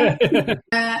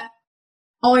 Yeah.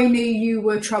 I knew you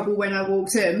were trouble when I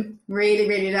walked in, really,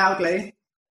 really loudly.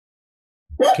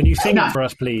 Can you sing it for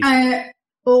us, please?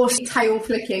 Or tail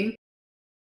flicking.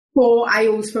 4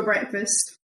 ales for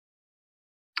breakfast.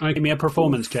 Give me a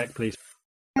performance check, please.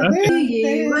 I knew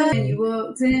you when you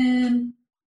walked in.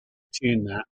 Tune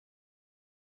that.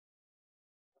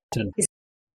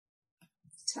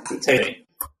 Tay. Tay.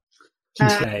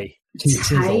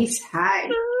 Tay.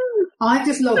 I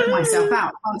just logged myself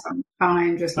out.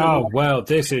 I'm just. Oh, well,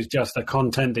 this is just the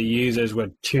content the users were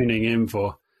tuning in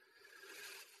for.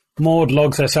 Maud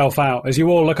logs herself out. As you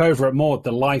all look over at Maud,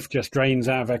 the life just drains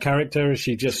out of her character as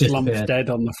she just slumps dead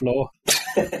on the floor.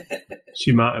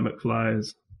 She Marty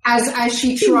McFly's. As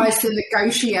she tries to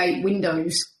negotiate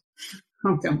windows.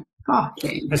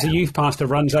 As the youth pastor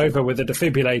runs over with a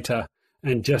defibrillator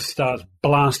and just starts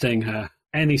blasting her.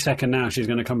 Any second now, she's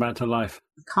going to come back to life.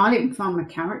 Can't even find my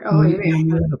character. Oh, here we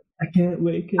go. I can't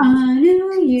wake up. I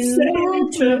knew you were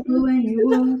trouble when you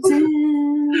walked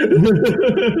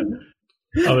in.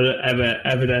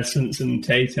 Evanescence and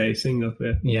Tay-Tay sing up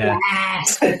here. Yeah.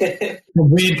 Yes. A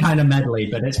weird kind of medley,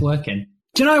 but it's working.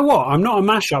 Do you know what? I'm not a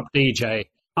mashup DJ.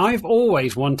 I've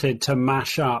always wanted to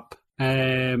mash up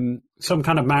some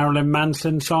kind of Marilyn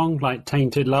Manson song, like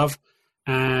Tainted Love,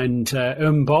 and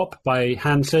Bop by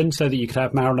Hanson, so that you could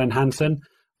have Marilyn Hanson.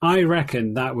 I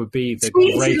reckon that would be the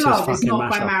greatest Love fucking is not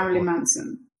mashup. by Marilyn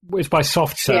Manson. It's by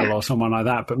Soft Cell or someone like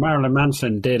that, but Marilyn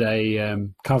Manson did a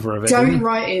cover of it. Don't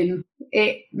write in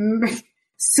it.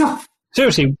 Soft.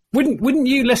 Seriously, wouldn't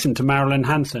you listen to Marilyn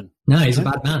Hanson? No, he's a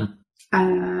bad man.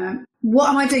 What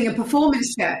am I doing? A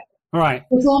performance check? All right.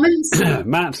 Performance?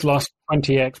 Matt's lost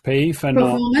 20 XP for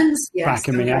not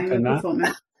backing me up in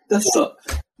that. That's not...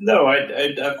 No,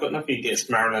 I've got nothing against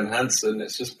Marilyn Hanson.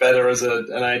 It's just better as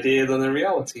an idea than a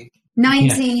reality.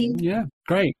 19. Yeah,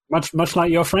 great. Much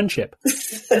like your friendship.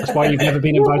 That's why you've never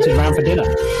been invited around for dinner.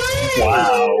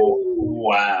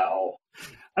 Wow.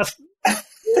 That's...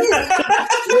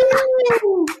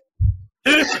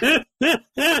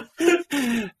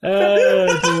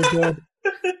 Oh, dear God.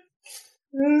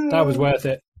 That was worth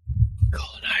it.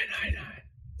 Call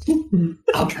 999.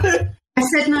 Okay. I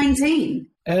said 19.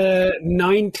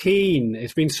 19.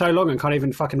 It's been so long and can't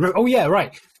even fucking remember. Oh, yeah,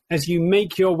 right. As you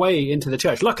make your way into the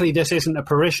church. Luckily, this isn't a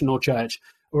parishional church,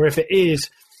 or if it is,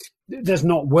 there's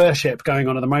not worship going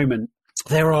on at the moment.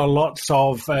 There are lots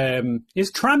of...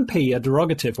 is trampy a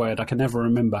derogative word? I can never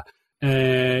remember.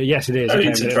 Yes, it is.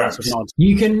 Okay, lots of nods.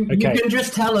 You can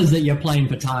just tell us that you're playing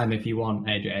for time if you want,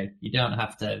 AJ. You don't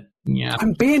have to... Yeah.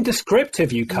 I'm being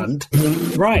descriptive, you cunt.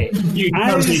 Right. You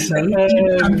cunt.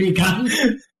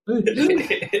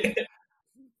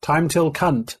 Time till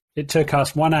cunt. It took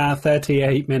us 1 hour,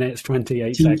 38 minutes,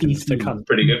 28 seconds to cunt.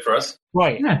 Pretty good for us.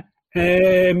 Right. Yeah.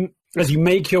 As you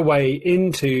make your way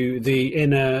into the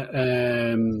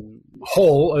inner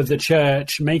hall of the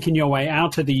church, making your way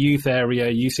out of the youth area,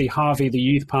 you see Harvey, the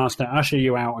youth pastor, usher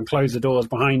you out and close the doors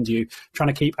behind you, trying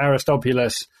to keep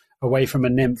Aristobulus away from a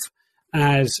nymph.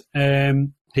 As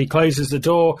he closes the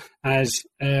door, as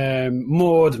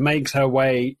Maud makes her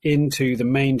way into the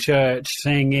main church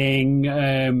singing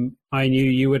I Knew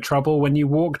You Were Trouble When You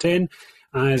Walked In,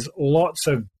 as lots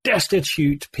of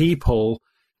destitute people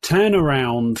turn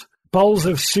around, bowls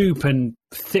of soup and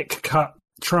thick-cut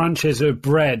tranches of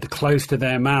bread close to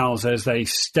their mouths as they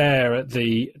stare at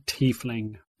the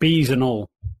tiefling. Bees and all.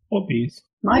 What bees?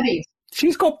 My bees.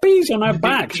 She's got bees on her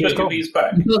back. She's got bees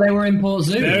back. I thought they were in Port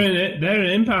Zoo. They're in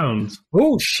impounds.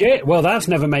 Oh, shit. Well, that's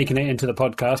never making it into the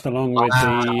podcast along with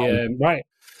the... right.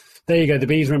 There you go. The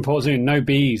bees are in Port Zoon. No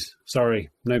bees. Sorry.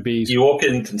 No bees. You walk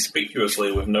in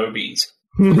conspicuously with no bees.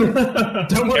 Don't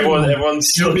worry.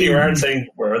 Everyone's looking around saying,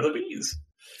 where are the bees?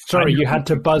 Sorry, you had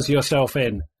to buzz yourself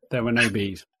in. There were no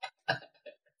bees.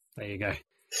 There you go.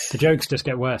 The jokes just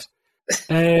get worse.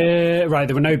 Right,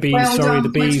 there were no bees. Well Sorry, done. the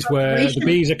bees Thanks were. for The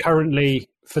bees are currently,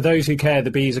 for those who care,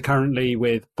 the bees are currently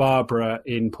with Barbara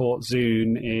in Port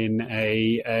Zoon in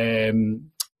a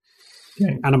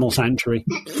animal sanctuary.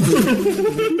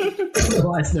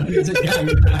 Otherwise known as a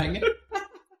gangbang.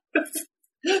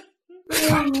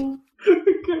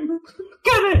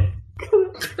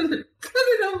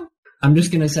 I'm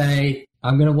just going to say,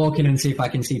 I'm going to walk in and see if I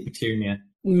can see Petunia.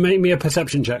 Make me a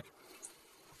perception check.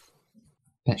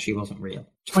 Bet she wasn't real.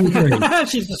 23.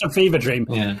 She's just a fever dream.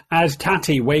 Yeah. As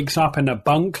Tatty wakes up in a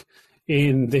bunk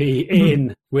in the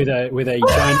inn with a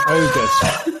giant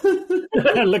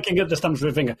ogre looking at the stumps of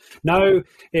her finger. No,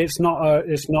 it's not a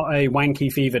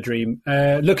wanky fever dream.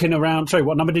 Looking around. Sorry,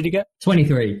 what number did you get?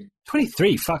 23.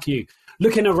 23. Fuck you.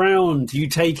 Looking around, you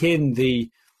take in the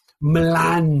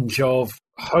melange of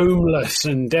homeless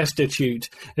and destitute.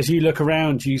 As you look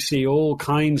around, you see all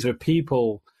kinds of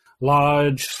people.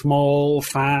 Large, small,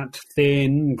 fat,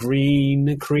 thin,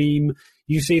 green, cream.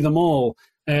 You see them all.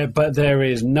 But there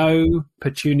is no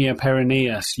Petunia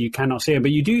Perineus. You cannot see her.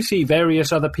 But you do see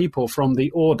various other people from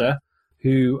the Order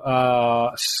who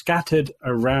are scattered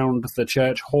around the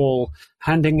church hall,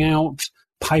 handing out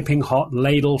piping hot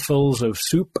ladlefuls of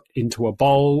soup into a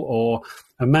bowl, or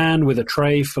a man with a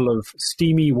tray full of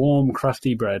steamy, warm,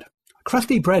 crusty bread.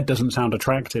 Crusty bread doesn't sound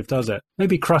attractive, does it?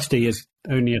 Maybe crusty is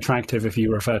only attractive if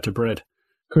you refer to bread.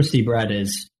 Crusty bread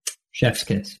is chef's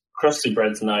kiss. Crusty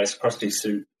bread's nice. Crusty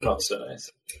soup, not so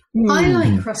nice. I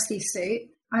like crusty soup.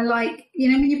 I like,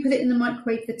 when you put it in the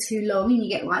microwave for too long and you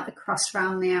get like the crust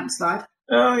around the outside.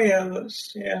 Oh,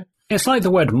 yeah. It's like the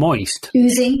word moist.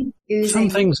 Oozing. Some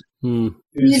things...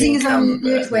 Oozing is only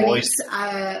good when moist.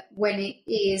 it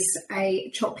is a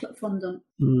chocolate fondant.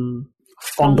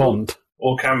 Fondant.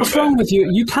 Or camembert. What's wrong with you?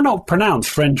 You cannot pronounce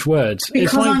French words.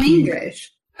 Because it's like I'm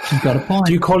English. You've got a point.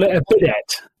 Do you call it a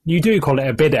bidet? You do call it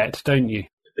a bidet, don't you?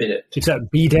 Bidet. It's a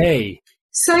bidet.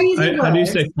 Say the How do you word.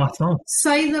 say croissant?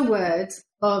 Say the word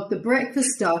of the breakfast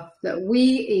stuff that we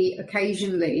eat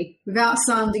occasionally without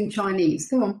sounding Chinese.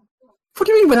 Go on. What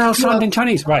do you mean without sounding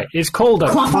Chinese? Right, it's called a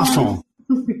croissant.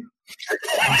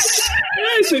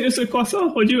 It's a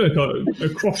croissant. What do you call it? A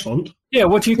croissant? Yeah,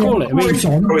 what do you call it? I mean,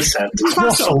 Croissant.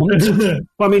 croissant.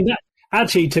 Well, I mean,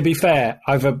 actually, to be fair,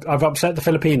 I've upset the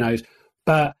Filipinos,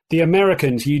 but the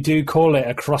Americans, you do call it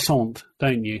a croissant,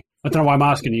 don't you? I don't know why I'm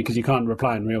asking you because you can't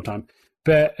reply in real time.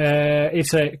 But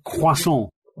it's a croissant.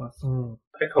 Croissant.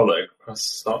 I call it a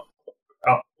croissant.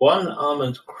 One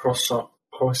almond croissant.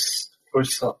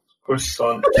 Croissant.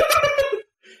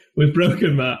 We've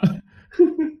broken that.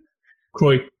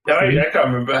 Croy. I can't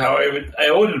remember how I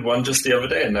ordered one just the other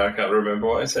day, and now I can't remember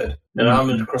what I said. An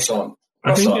almond croissant.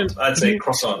 I'd say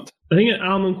croissant. I think an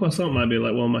almond croissant might be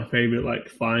like one of my favourite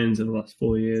finds in the last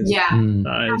 4 years. Yeah.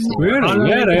 That is Really?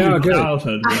 Yeah, they are good.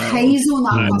 childhood. A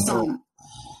hazelnut croissant.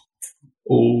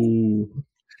 Oh.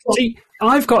 See,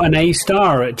 I've got an A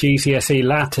star at GCSE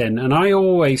Latin, and I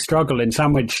always struggle in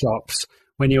sandwich shops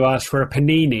when you ask for a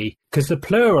panini, because the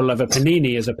plural of a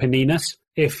panini is a paninus.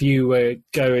 If you were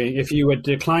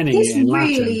declining This it in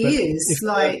Latin, really is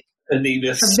like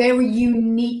Paninus. a very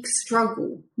unique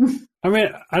struggle. I mean,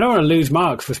 I don't want to lose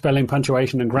marks for spelling,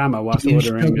 punctuation, and grammar whilst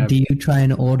ordering. Do you try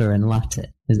and order in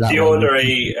Latin? Is that Do you order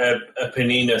a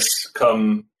paninus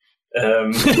come?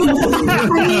 Can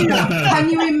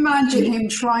you imagine him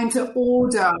trying to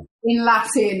order in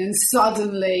Latin and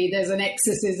suddenly there's an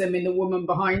exorcism in the woman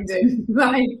behind him?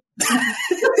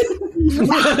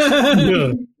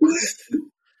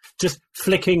 Just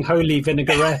flicking holy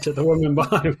vinaigrette at the woman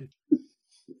behind me.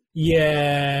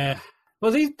 Yeah.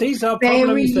 Well, these are Very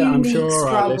problems that I'm unique sure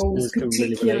our struggles, listeners can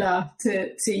really relate.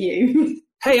 particular to you.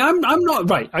 Hey, I'm not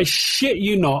right. I shit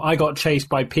you not. I got chased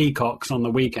by peacocks on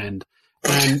the weekend,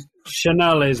 and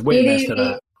Chanel is witness to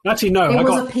that. Actually, no, It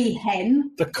was a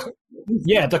peahen.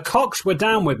 The cocks were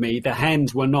down with me. The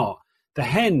hens were not. The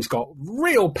hens got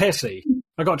real pissy.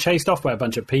 I got chased off by a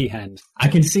bunch of peahens. I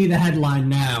can see the headline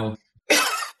now.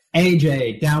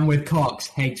 AJ, down with cocks,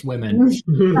 hates women.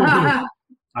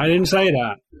 I didn't say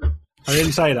that.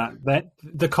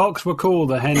 The cocks were cool.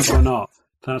 The hens were not.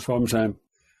 That's what I'm saying.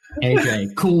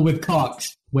 AJ, cool with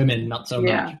cocks. Women, not so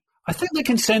much. I think they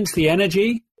can sense the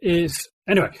energy is...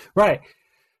 Anyway, right.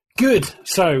 Good.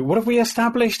 So, what have we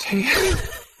established here?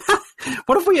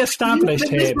 What have we established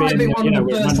here? This might be one of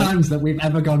the first times that we've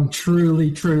ever gone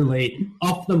truly, truly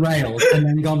off the rails and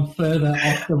then gone further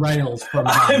off the rails from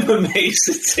that. I'm amazed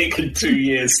it's taken 2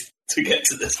 years to get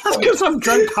to this point. Because I've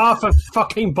drunk half a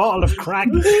fucking bottle of crack.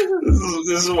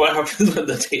 This is what happens when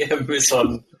the DM is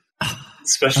on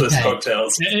specialist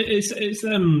cocktails. It's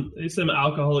them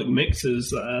alcoholic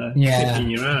mixers that are kicking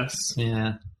your ass.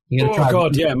 Yeah.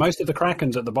 Yeah, most of the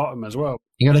Kraken's at the bottom as well.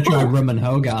 You got to try rum and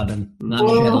Hogarden.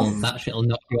 That shit'll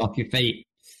knock you off your feet.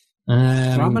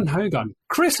 Rum and Hogarden.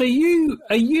 Chris, are you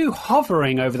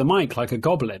hovering over the mic like a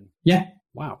goblin? Yeah.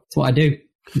 Wow. That's what I do.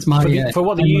 It's my for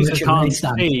what the users can't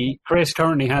see, Chris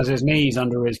currently has his knees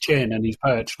under his chin and he's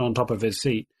perched on top of his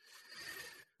seat.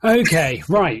 Okay,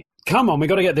 right. Come on, we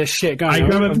got to get this shit going. I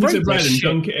grab a piece of bread and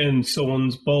dunk it in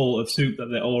someone's bowl of soup that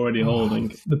they're already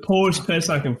holding. The poorest place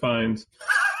I can find.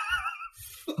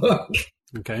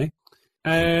 Okay.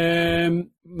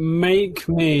 Make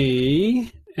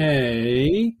me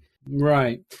a...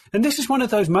 Right. And this is one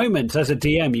of those moments as a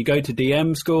DM. You go to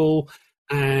DM school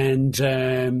and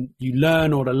you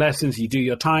learn all the lessons, you do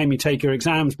your time, you take your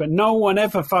exams, but no one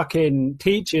ever fucking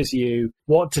teaches you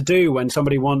what to do when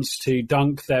somebody wants to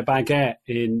dunk their baguette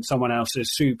in someone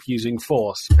else's soup using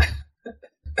force.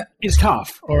 It's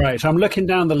tough. All right. So I'm looking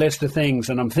down the list of things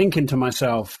and I'm thinking to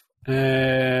myself...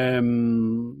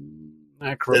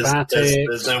 acrobatics.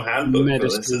 There's no handbook for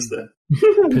this, is there?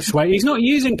 He's not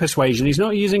using persuasion. He's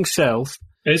not using stealth.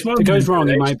 If it goes wrong,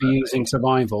 he might be using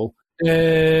survival.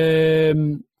 I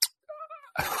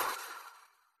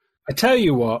tell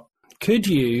you what. Could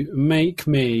you make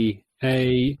me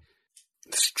a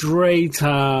straight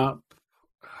up?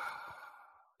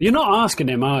 You're not asking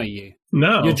him, are you?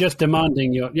 No. You're just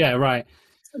demanding your. Yeah, right.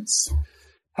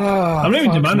 I'm not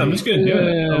even demanding. I'm just going to do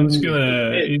it. I'm just going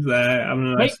to. He's there. I'm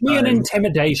gonna make me an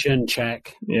intimidation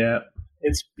check. Yeah,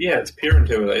 it's pure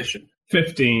intimidation.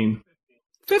 15.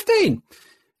 15.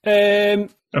 I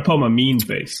pull my mean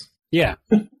face. Yeah,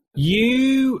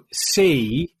 you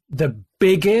see the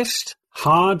biggest,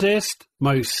 hardest,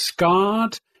 most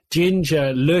scarred,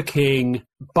 ginger-looking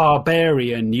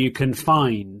barbarian you can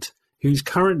find, who's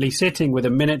currently sitting with a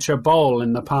miniature bowl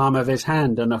in the palm of his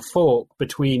hand and a fork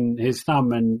between his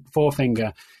thumb and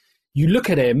forefinger. You look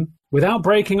at him, without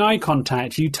breaking eye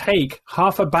contact, you take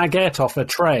half a baguette off a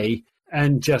tray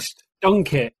and just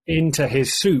dunk it into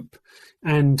his soup.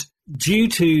 And due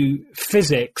to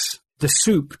physics, the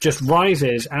soup just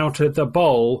rises out of the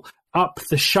bowl up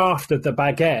the shaft of the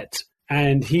baguette,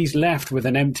 and he's left with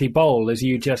an empty bowl as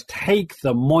you just take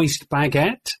the moist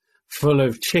baguette full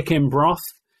of chicken broth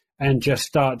and just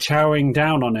start chowing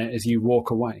down on it as you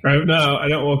walk away. Right, no, I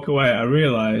don't walk away. I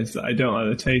realise that I don't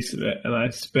like the taste of it, and I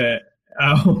spit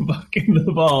out back in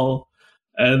the bowl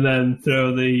and then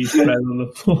throw the bread on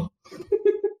the floor.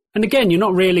 And again, you're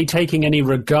not really taking any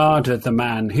regard of the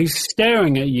man who's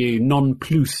staring at you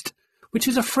nonplussed, which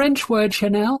is a French word,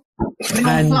 Chanel.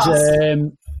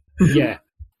 And, yeah.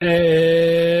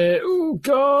 Oh,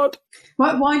 God.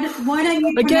 Why don't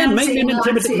you again, pronounce make it in an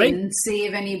Latin and see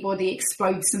if anybody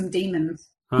explodes some demons?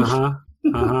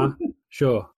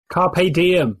 Sure. Carpe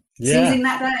diem. Yeah. Seizing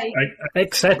that day.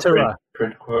 Etc.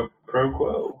 Quid pro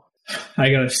quo. I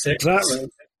got a 6. Exactly.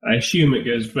 I assume it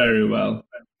goes very well.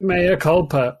 Mea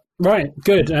culpa. Right,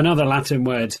 good. Another Latin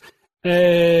word.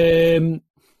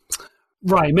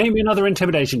 Right, maybe another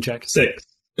intimidation check. 6.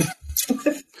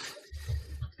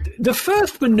 The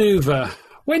first maneuver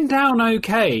went down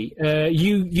okay.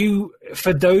 You,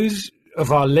 for those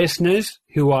of our listeners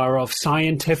who are of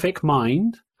scientific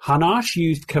mind, Hanash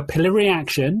used capillary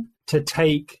action to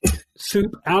take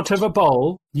soup out of a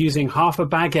bowl using half a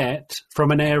baguette from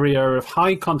an area of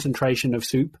high concentration of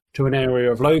soup to an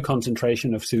area of low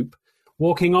concentration of soup,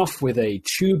 walking off with a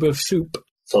tube of soup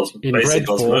in bread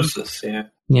form.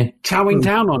 Yeah. Chowing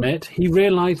down on it, he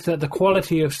realized that the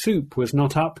quality of soup was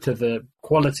not up to the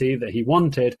quality that he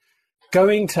wanted.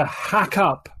 Going to hack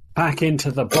up back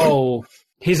into the bowl,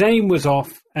 his aim was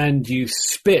off, and you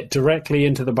spit directly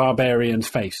into the barbarian's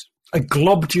face. A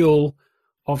globule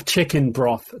of chicken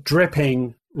broth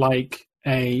dripping like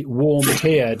a warm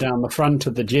tear down the front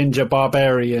of the ginger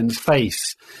barbarian's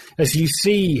face as you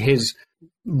see his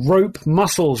rope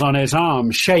muscles on his arm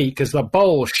shake as the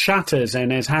bowl shatters in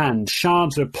his hand,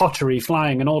 shards of pottery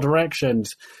flying in all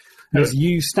directions as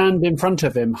you stand in front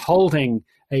of him holding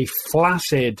a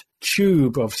flaccid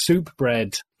tube of soup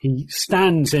bread. He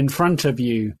stands in front of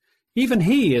you Even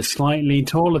he is slightly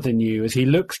taller than you as he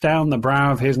looks down the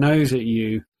brow of his nose at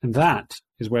you. And that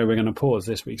is where we're going to pause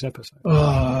this week's episode.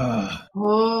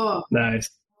 Oh, Nice.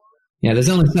 Yeah, there's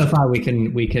only so far we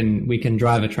can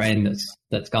drive a train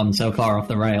that's gone so far off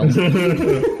the rails.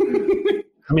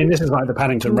 I mean, this is like the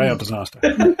Paddington Rail disaster.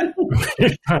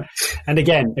 And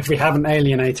again, if we haven't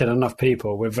alienated enough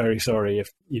people, we're very sorry.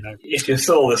 If you're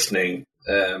still listening,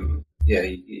 yeah.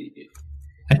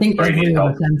 I think Very every help.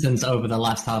 other sentence over the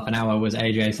last half an hour was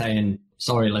AJ saying,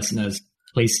 "Sorry, listeners,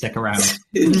 please stick around."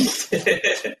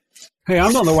 Hey,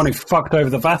 I'm not the one who fucked over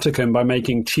the Vatican by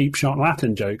making cheap shot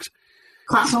Latin jokes.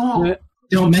 croissant.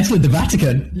 Don't mess with the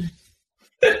Vatican.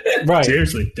 Right.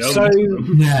 Seriously, don't. So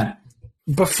Yeah.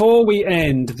 before we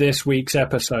end this week's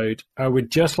episode, I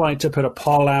would just like to put a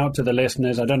poll out to the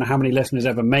listeners. I don't know how many listeners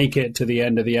ever make it to the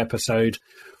end of the episode,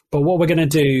 but what we're going to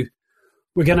do,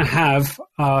 we're going to have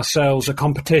ourselves a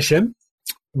competition.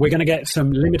 We're going to get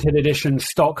some limited edition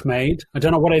stock made. I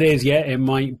don't know what it is yet. It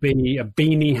might be a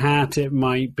beanie hat. It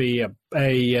might be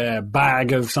a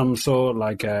bag of some sort,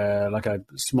 like a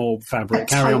small fabric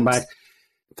carry-on bag.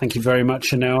 Thank you very much,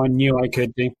 Chanel. I knew I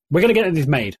could do. We're going to get this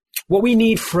made. What we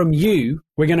need from you,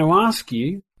 we're going to ask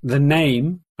you the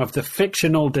name of the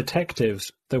fictional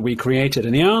detectives that we created.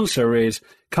 And the answer is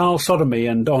Carl Sodomy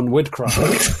and Don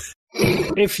Woodcraft.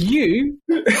 If you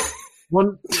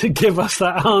want to give us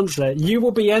that answer, you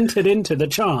will be entered into the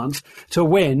chance to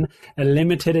win a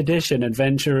limited edition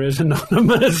Adventurers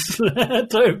Anonymous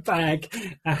tote bag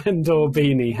and or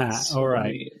beanie hat. All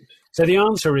right. So the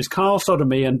answer is Carl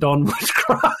Sodomy and Don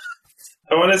Woodcraft.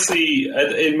 I want to see,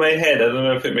 in my head, I don't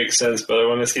know if it makes sense, but I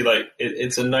want to see, like,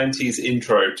 it's a 90s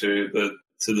intro to the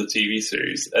TV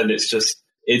series, and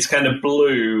it's kind of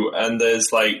blue, and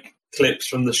there's, like, clips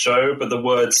from the show, but the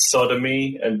words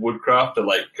sodomy and woodcraft are,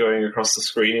 like, going across the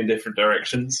screen in different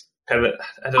directions. Kind of,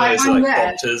 I don't know, it's like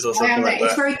doctors or something like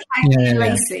It's that. very Cagney and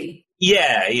Lacey.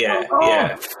 Yeah.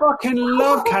 I fucking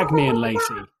love Cagney and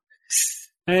Lacey.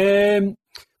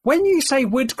 When you say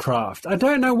woodcraft, I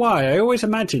don't know why. I always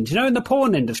imagine, in the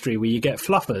porn industry where you get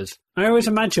fluffers, I always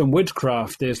imagine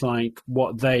woodcraft is like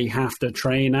what they have to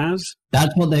train as.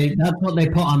 That's what they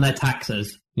put on their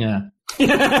taxes. Yeah.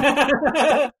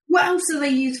 What else do they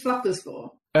use fluffers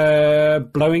for?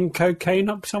 Blowing cocaine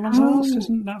up someone's arse,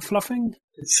 isn't that fluffing?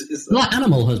 It's Like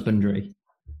animal husbandry.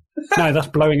 No, that's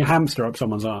blowing a hamster up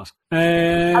someone's arse.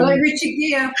 Hello, Richard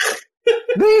Gere.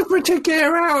 Leave Richard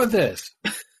Gere out of this.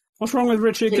 What's wrong with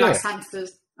Richard He Gere? likes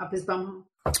hamsters up his bum.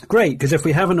 Great, because if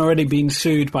we haven't already been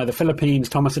sued by the Philippines,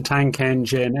 Thomas the Tank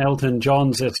Engine, Elton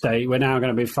John's estate, we're now going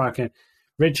to be fucking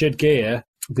Richard Gere,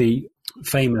 the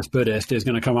famous Buddhist, is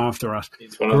going to come after us.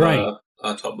 It's one of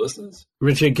our top listeners.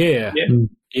 Richard Gere.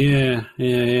 Yeah.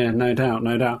 Yeah, no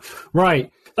doubt.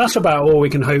 Right, that's about all we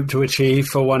can hope to achieve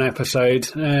for one episode.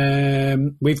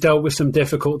 We've dealt with some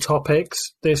difficult topics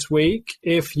this week.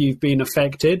 If you've been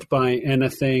affected by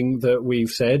anything that we've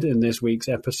said in this week's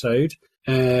episode,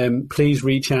 please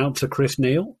reach out to Chris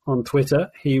Neal on Twitter.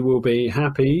 He will be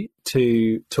happy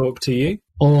to talk to you.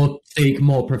 Or seek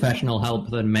more professional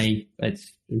help than me.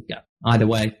 It's either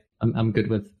way. I'm good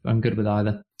with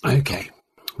either. Okay.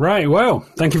 Right, well,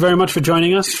 thank you very much for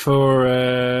joining us for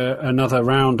another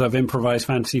round of Improvised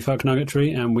Fantasy Fuck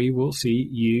Nuggetry, and we will see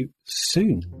you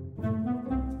soon.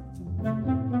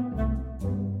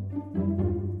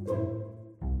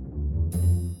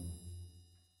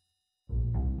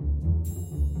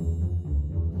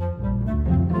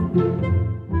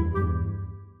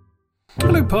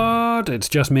 Hello, Pod. It's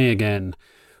just me again.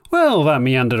 Well, that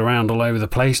meandered around all over the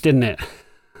place, didn't it?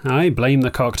 I blame the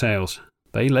cocktails.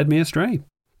 They led me astray.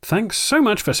 Thanks so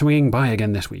much for swinging by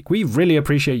again this week. We really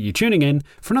appreciate you tuning in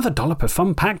for another dollop of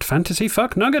fun-packed fantasy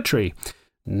fuck nuggetry.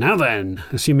 Now then,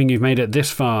 assuming you've made it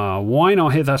this far, why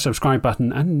not hit that subscribe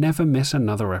button and never miss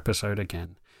another episode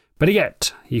again? Better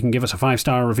yet, you can give us a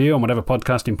 5-star review on whatever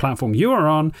podcasting platform you are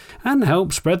on and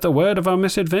help spread the word of our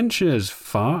misadventures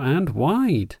far and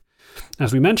wide.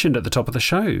 As we mentioned at the top of the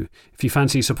show, if you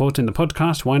fancy supporting the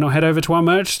podcast, why not head over to our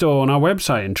merch store on our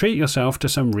website and treat yourself to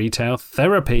some retail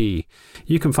therapy.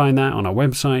 You can find that on our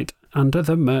website under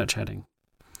the merch heading.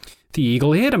 The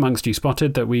eagle-eared amongst you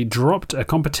spotted that we dropped a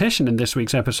competition in this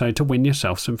week's episode to win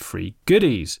yourself some free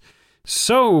goodies.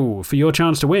 So, for your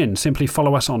chance to win, simply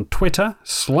follow us on Twitter,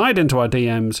 slide into our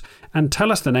DMs, and tell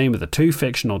us the name of the 2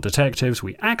 fictional detectives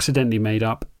we accidentally made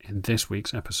up in this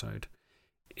week's episode.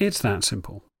 It's that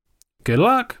simple. Good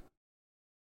luck!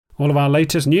 All of our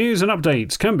latest news and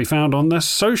updates can be found on the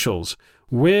socials.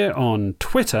 We're on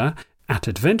Twitter at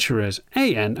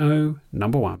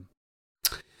AdventurersANO1.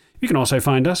 You can also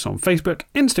find us on Facebook,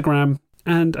 Instagram,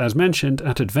 and as mentioned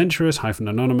at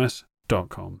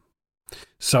adventurers-anonymous.com.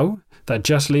 So, that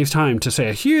just leaves time to say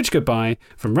a huge goodbye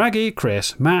from Raggy,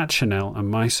 Chris, Matt, Chanel, and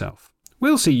myself.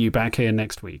 We'll see you back here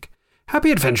next week.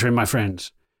 Happy adventuring, my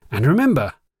friends. And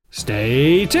remember,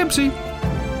 stay tipsy.